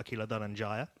to leave out Akila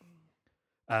Dhananjaya.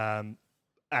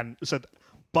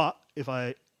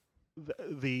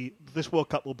 This World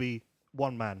Cup will be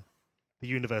one man, the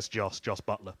Universe Joss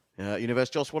Buttler. Universe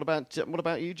Joss. What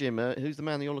about you, Jim? Who's the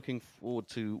man that you're looking forward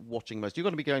to watching most? You're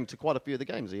going to be going to quite a few of the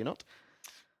games, are you not?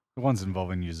 The ones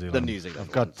involving New Zealand. The New Zealand.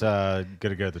 I've got to go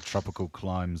to the tropical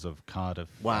climes of Cardiff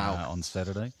on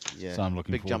Saturday. Yeah. So I'm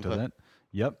looking forward to that.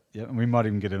 Yep. And we might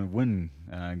even get a win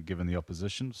given the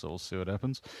opposition, so we'll see what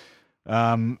happens.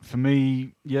 For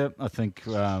me, I think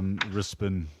wrist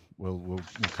spin will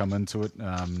come into it.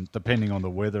 Depending on the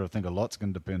weather, I think a lot's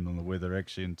going to depend on the weather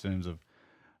actually in terms of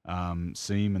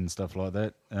seam and stuff like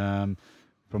that.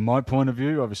 From my point of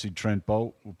view, obviously Trent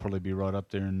Bolt will probably be right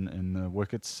up there in the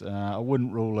wickets. I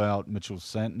wouldn't rule out Mitchell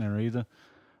Santner either,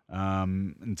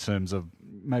 in terms of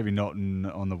maybe not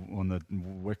on the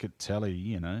wicket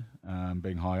tally,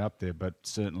 being high up there, but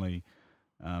certainly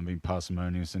being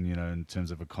parsimonious and in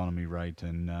terms of economy rate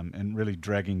and really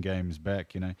dragging games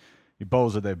back. He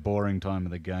bowls at that boring time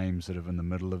of the game, sort of in the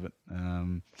middle of it,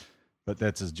 but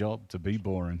that's his job, to be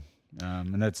boring.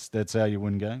 And that's how you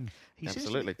win games.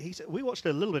 Absolutely. We watched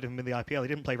a little bit of him in the IPL. He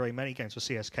didn't play very many games for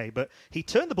CSK, but he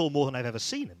turned the ball more than I've ever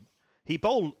seen him. He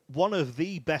bowled one of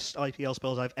the best IPL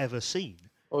spells I've ever seen.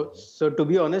 Oh, so to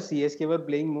be honest, CSK were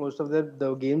playing most of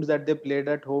the games that they played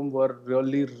at home were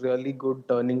really, really good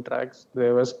turning tracks.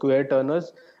 There were square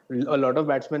turners. A lot of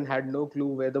batsmen had no clue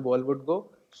where the ball would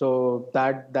go. So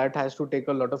that has to take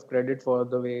a lot of credit for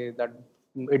the way that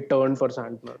it turned for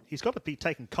Santner. He's got to be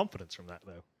taking confidence from that,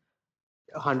 though.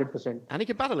 100%. And he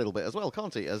can bat a little bit as well,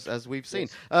 can't he? As we've seen.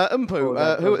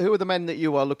 Umpu, who are the men that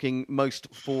you are looking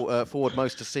most forward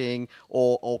most to seeing,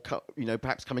 or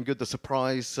perhaps coming good? The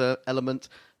surprise element,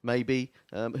 maybe.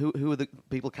 Who are the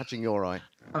people catching your eye?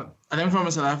 I think from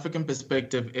a South African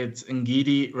perspective, it's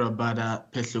Ngidi, Rabada,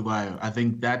 Phehlukwayo. I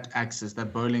think that axis,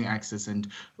 that bowling axis,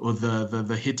 or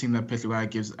the hitting that Phehlukwayo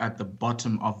gives at the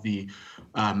bottom of the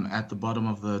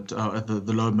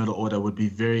low middle order would be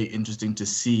very interesting to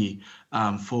see.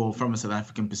 From a South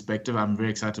African perspective, I'm very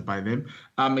excited by them.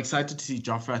 I'm excited to see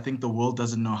Jofra. I think the world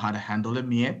doesn't know how to handle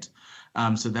him yet,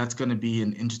 so that's going to be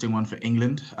an interesting one for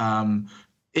England.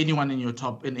 Anyone in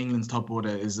England's top order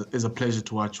is a pleasure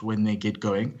to watch when they get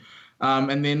going.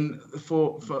 And then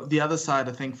for the other side,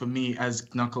 I think for me, as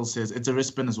Knuckles says, it's a wrist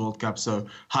spinners World Cup. So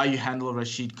how you handle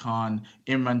Rashid Khan,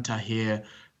 Imran Tahir,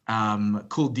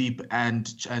 Kuldeep and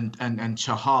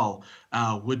Chahal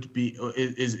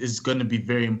is going to be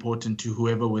very important to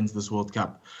whoever wins this World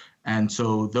Cup. And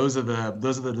so those are the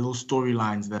little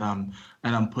storylines that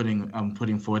I'm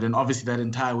putting forward, and obviously that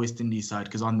entire West Indies side,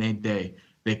 because on their day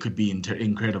they could be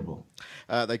incredible.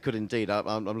 They could indeed.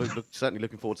 I'm certainly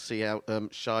looking forward to see how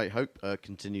Shai Hope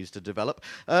continues to develop.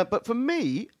 But for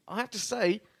me, I have to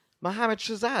say, Mohamed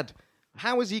Shahzad.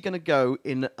 How is he going to go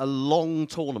in a long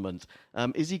tournament?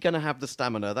 Is he going to have the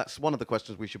stamina? That's one of the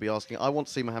questions we should be asking. I want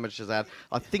to see Mohamed Shahzad.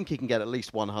 I think he can get at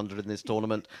least 100 in this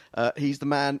tournament. He's the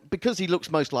man, because he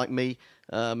looks most like me.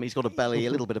 He's got a belly,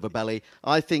 a little bit of a belly.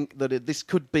 I think that this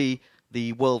could be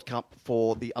the World Cup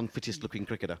for the unfittest looking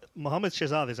cricketer. Mohamed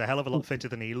Shahzad is a hell of a lot fitter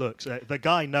than he looks. The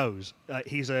guy knows.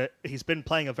 He's been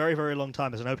playing a very, very long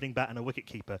time as an opening bat and a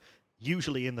wicketkeeper,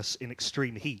 usually in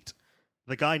extreme heat.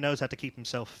 The guy knows how to keep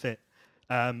himself fit.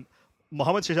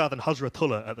 Mohamed Shahzad and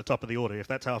Hazratullah at the top of the order, if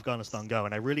that's how Afghanistan go,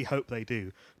 and I really hope they do.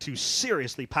 Two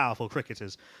seriously powerful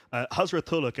cricketers.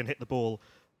 Hazratullah can hit the ball.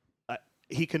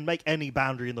 He can make any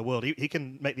boundary in the world. He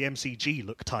can make the MCG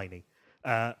look tiny.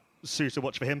 Serious to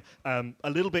watch for him. A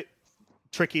little bit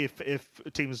tricky if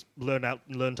teams learn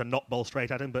to not bowl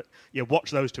straight at him, but yeah,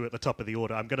 watch those two at the top of the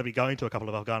order. I'm going to be going to a couple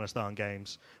of Afghanistan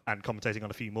games and commentating on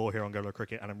a few more here on Guerilla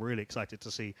Cricket, and I'm really excited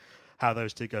to see how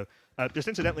those two go. Just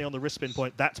incidentally, on the wrist spin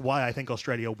point, that's why I think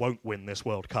Australia won't win this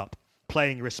World Cup.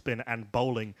 Playing wrist spin and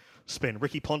bowling spin.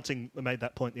 Ricky Ponting made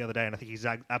that point the other day, and I think he's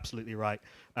absolutely right.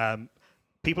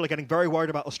 People are getting very worried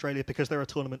about Australia because they're a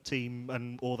tournament team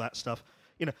and all that stuff.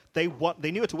 You know, they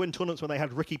knew how to win tournaments when they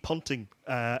had Ricky Ponting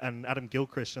and Adam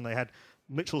Gilchrist, and they had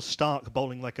Mitchell Starc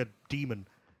bowling like a demon.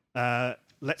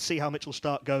 Let's see how Mitchell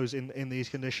Starc goes in these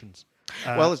conditions.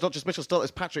 Well, it's not just Mitchell Starc,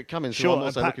 it's Patrick Cummins, who I'm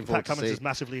also looking forward to see. Pat Cummins has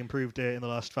massively improved in the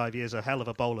last 5 years, a hell of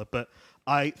a bowler. But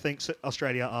I think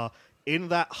Australia are in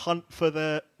that hunt for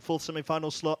the full semi-final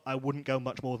slot. I wouldn't go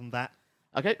much more than that.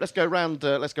 Okay, let's go around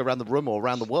the room, or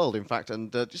around the world, in fact,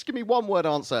 and just give me one word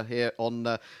answer here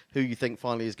on who you think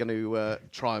finally is going to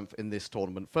triumph in this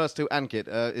tournament. First to Ankit.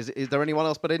 Is there anyone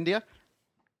else but India?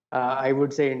 I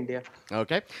would say India.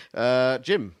 Okay,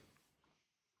 Jim.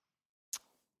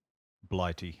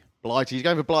 Blighty. He's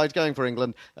going for Blight. Going for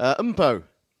England. Umpo.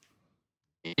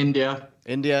 India.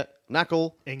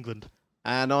 Nakul. England.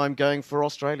 And I'm going for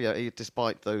Australia,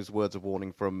 despite those words of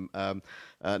warning from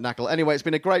Nakul. Anyway, it's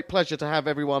been a great pleasure to have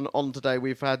everyone on today.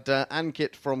 We've had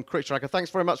Ankit from Cricket Tracker.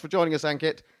 Thanks very much for joining us,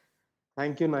 Ankit.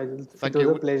 Thank you, Nigel. It was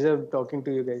a pleasure talking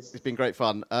to you guys. It's been great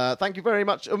fun. Thank you very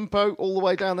much, Umpo, all the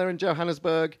way down there in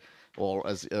Johannesburg, or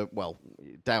as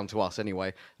down to us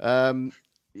anyway.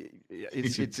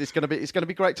 It's going to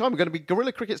be a great time. We're going to be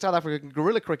Guerilla Cricket South Africa and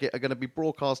Guerilla Cricket are going to be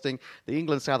broadcasting the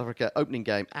England South Africa opening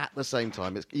game at the same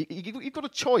time. You've got a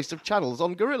choice of channels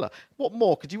on Guerilla. What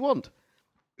more could you want?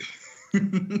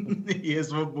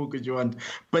 Yes, what more could you want?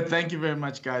 But thank you very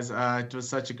much, guys. It was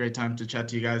such a great time to chat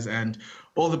to you guys, and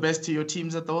all the best to your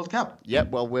teams at the World Cup. Yeah,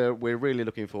 well, we're really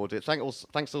looking forward to it.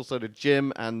 Thanks also to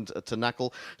Jim and to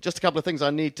Nakul. Just a couple of things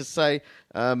I need to say.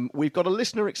 We've got a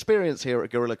listener experience here at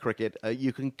Guerilla Cricket.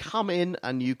 You can come in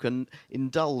and you can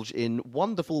indulge in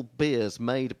wonderful beers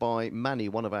made by Manny,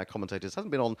 one of our commentators.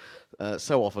 Hasn't been on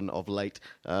so often of late.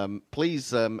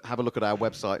 Please have a look at our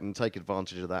website and take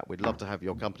advantage of that. We'd love to have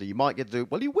your company. You might get to do,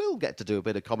 well, you will get to do a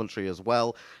bit of commentary as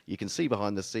well. You can see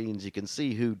behind the scenes. You can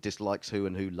see who dislikes who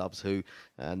and who loves who.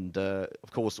 And,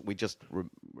 of course, we just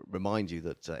remind you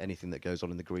that anything that goes on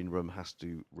in the green room has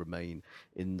to remain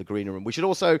in the green room. We should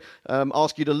also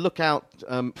ask you to look out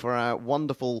for our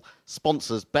wonderful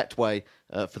sponsors, Betway,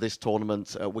 for this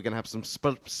tournament. We're going to have some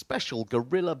special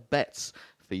Guerilla bets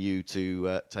for you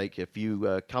to take. If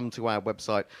you come to our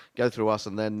website, go through us,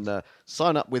 and then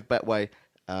sign up with Betway,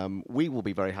 we will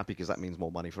be very happy because that means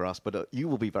more money for us, but you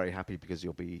will be very happy because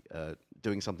you'll be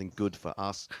doing something good for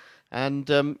us, and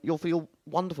you'll feel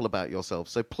wonderful about yourself.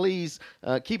 So please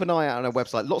keep an eye out on our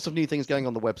website. Lots of new things going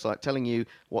on the website, telling you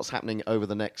what's happening over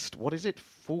the next,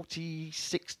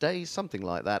 46 days, something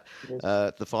like that, yes.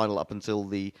 The final up until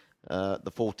the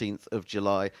 14th of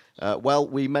July. Well,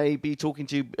 we may be talking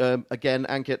to you again,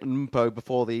 Ankit and Mpo,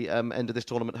 before the end of this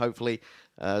tournament, hopefully,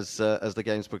 as the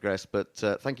games progress. But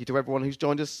thank you to everyone who's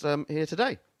joined us here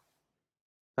today.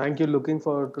 Thank you. Looking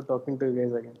forward to talking to you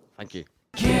guys again. Thank you.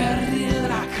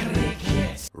 Guerilla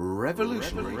Cricket.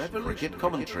 Revolutionary cricket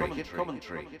commentary.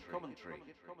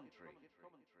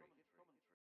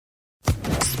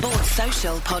 Sports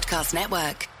Social Podcast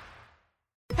Network.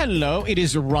 Hello, it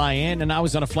is Ryan, and I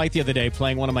was on a flight the other day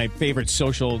playing one of my favorite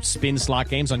social spin slot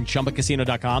games on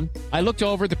ChumbaCasino.com. I looked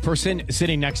over at the person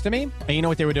sitting next to me, and you know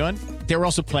what they were doing? they were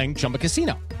also playing Chumba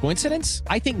Casino. Coincidence?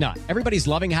 I think not. Everybody's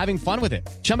loving having fun with it.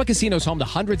 Chumba Casino is home to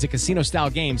hundreds of casino-style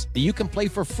games that you can play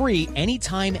for free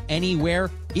anytime,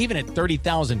 anywhere, even at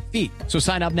 30,000 feet. So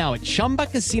sign up now at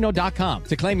ChumbaCasino.com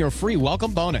to claim your free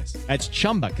welcome bonus. That's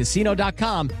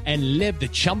ChumbaCasino.com and live the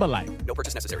Chumba life. No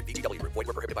purchase necessary. VGW Group. Void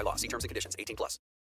where prohibited by law. See terms and conditions. 18+.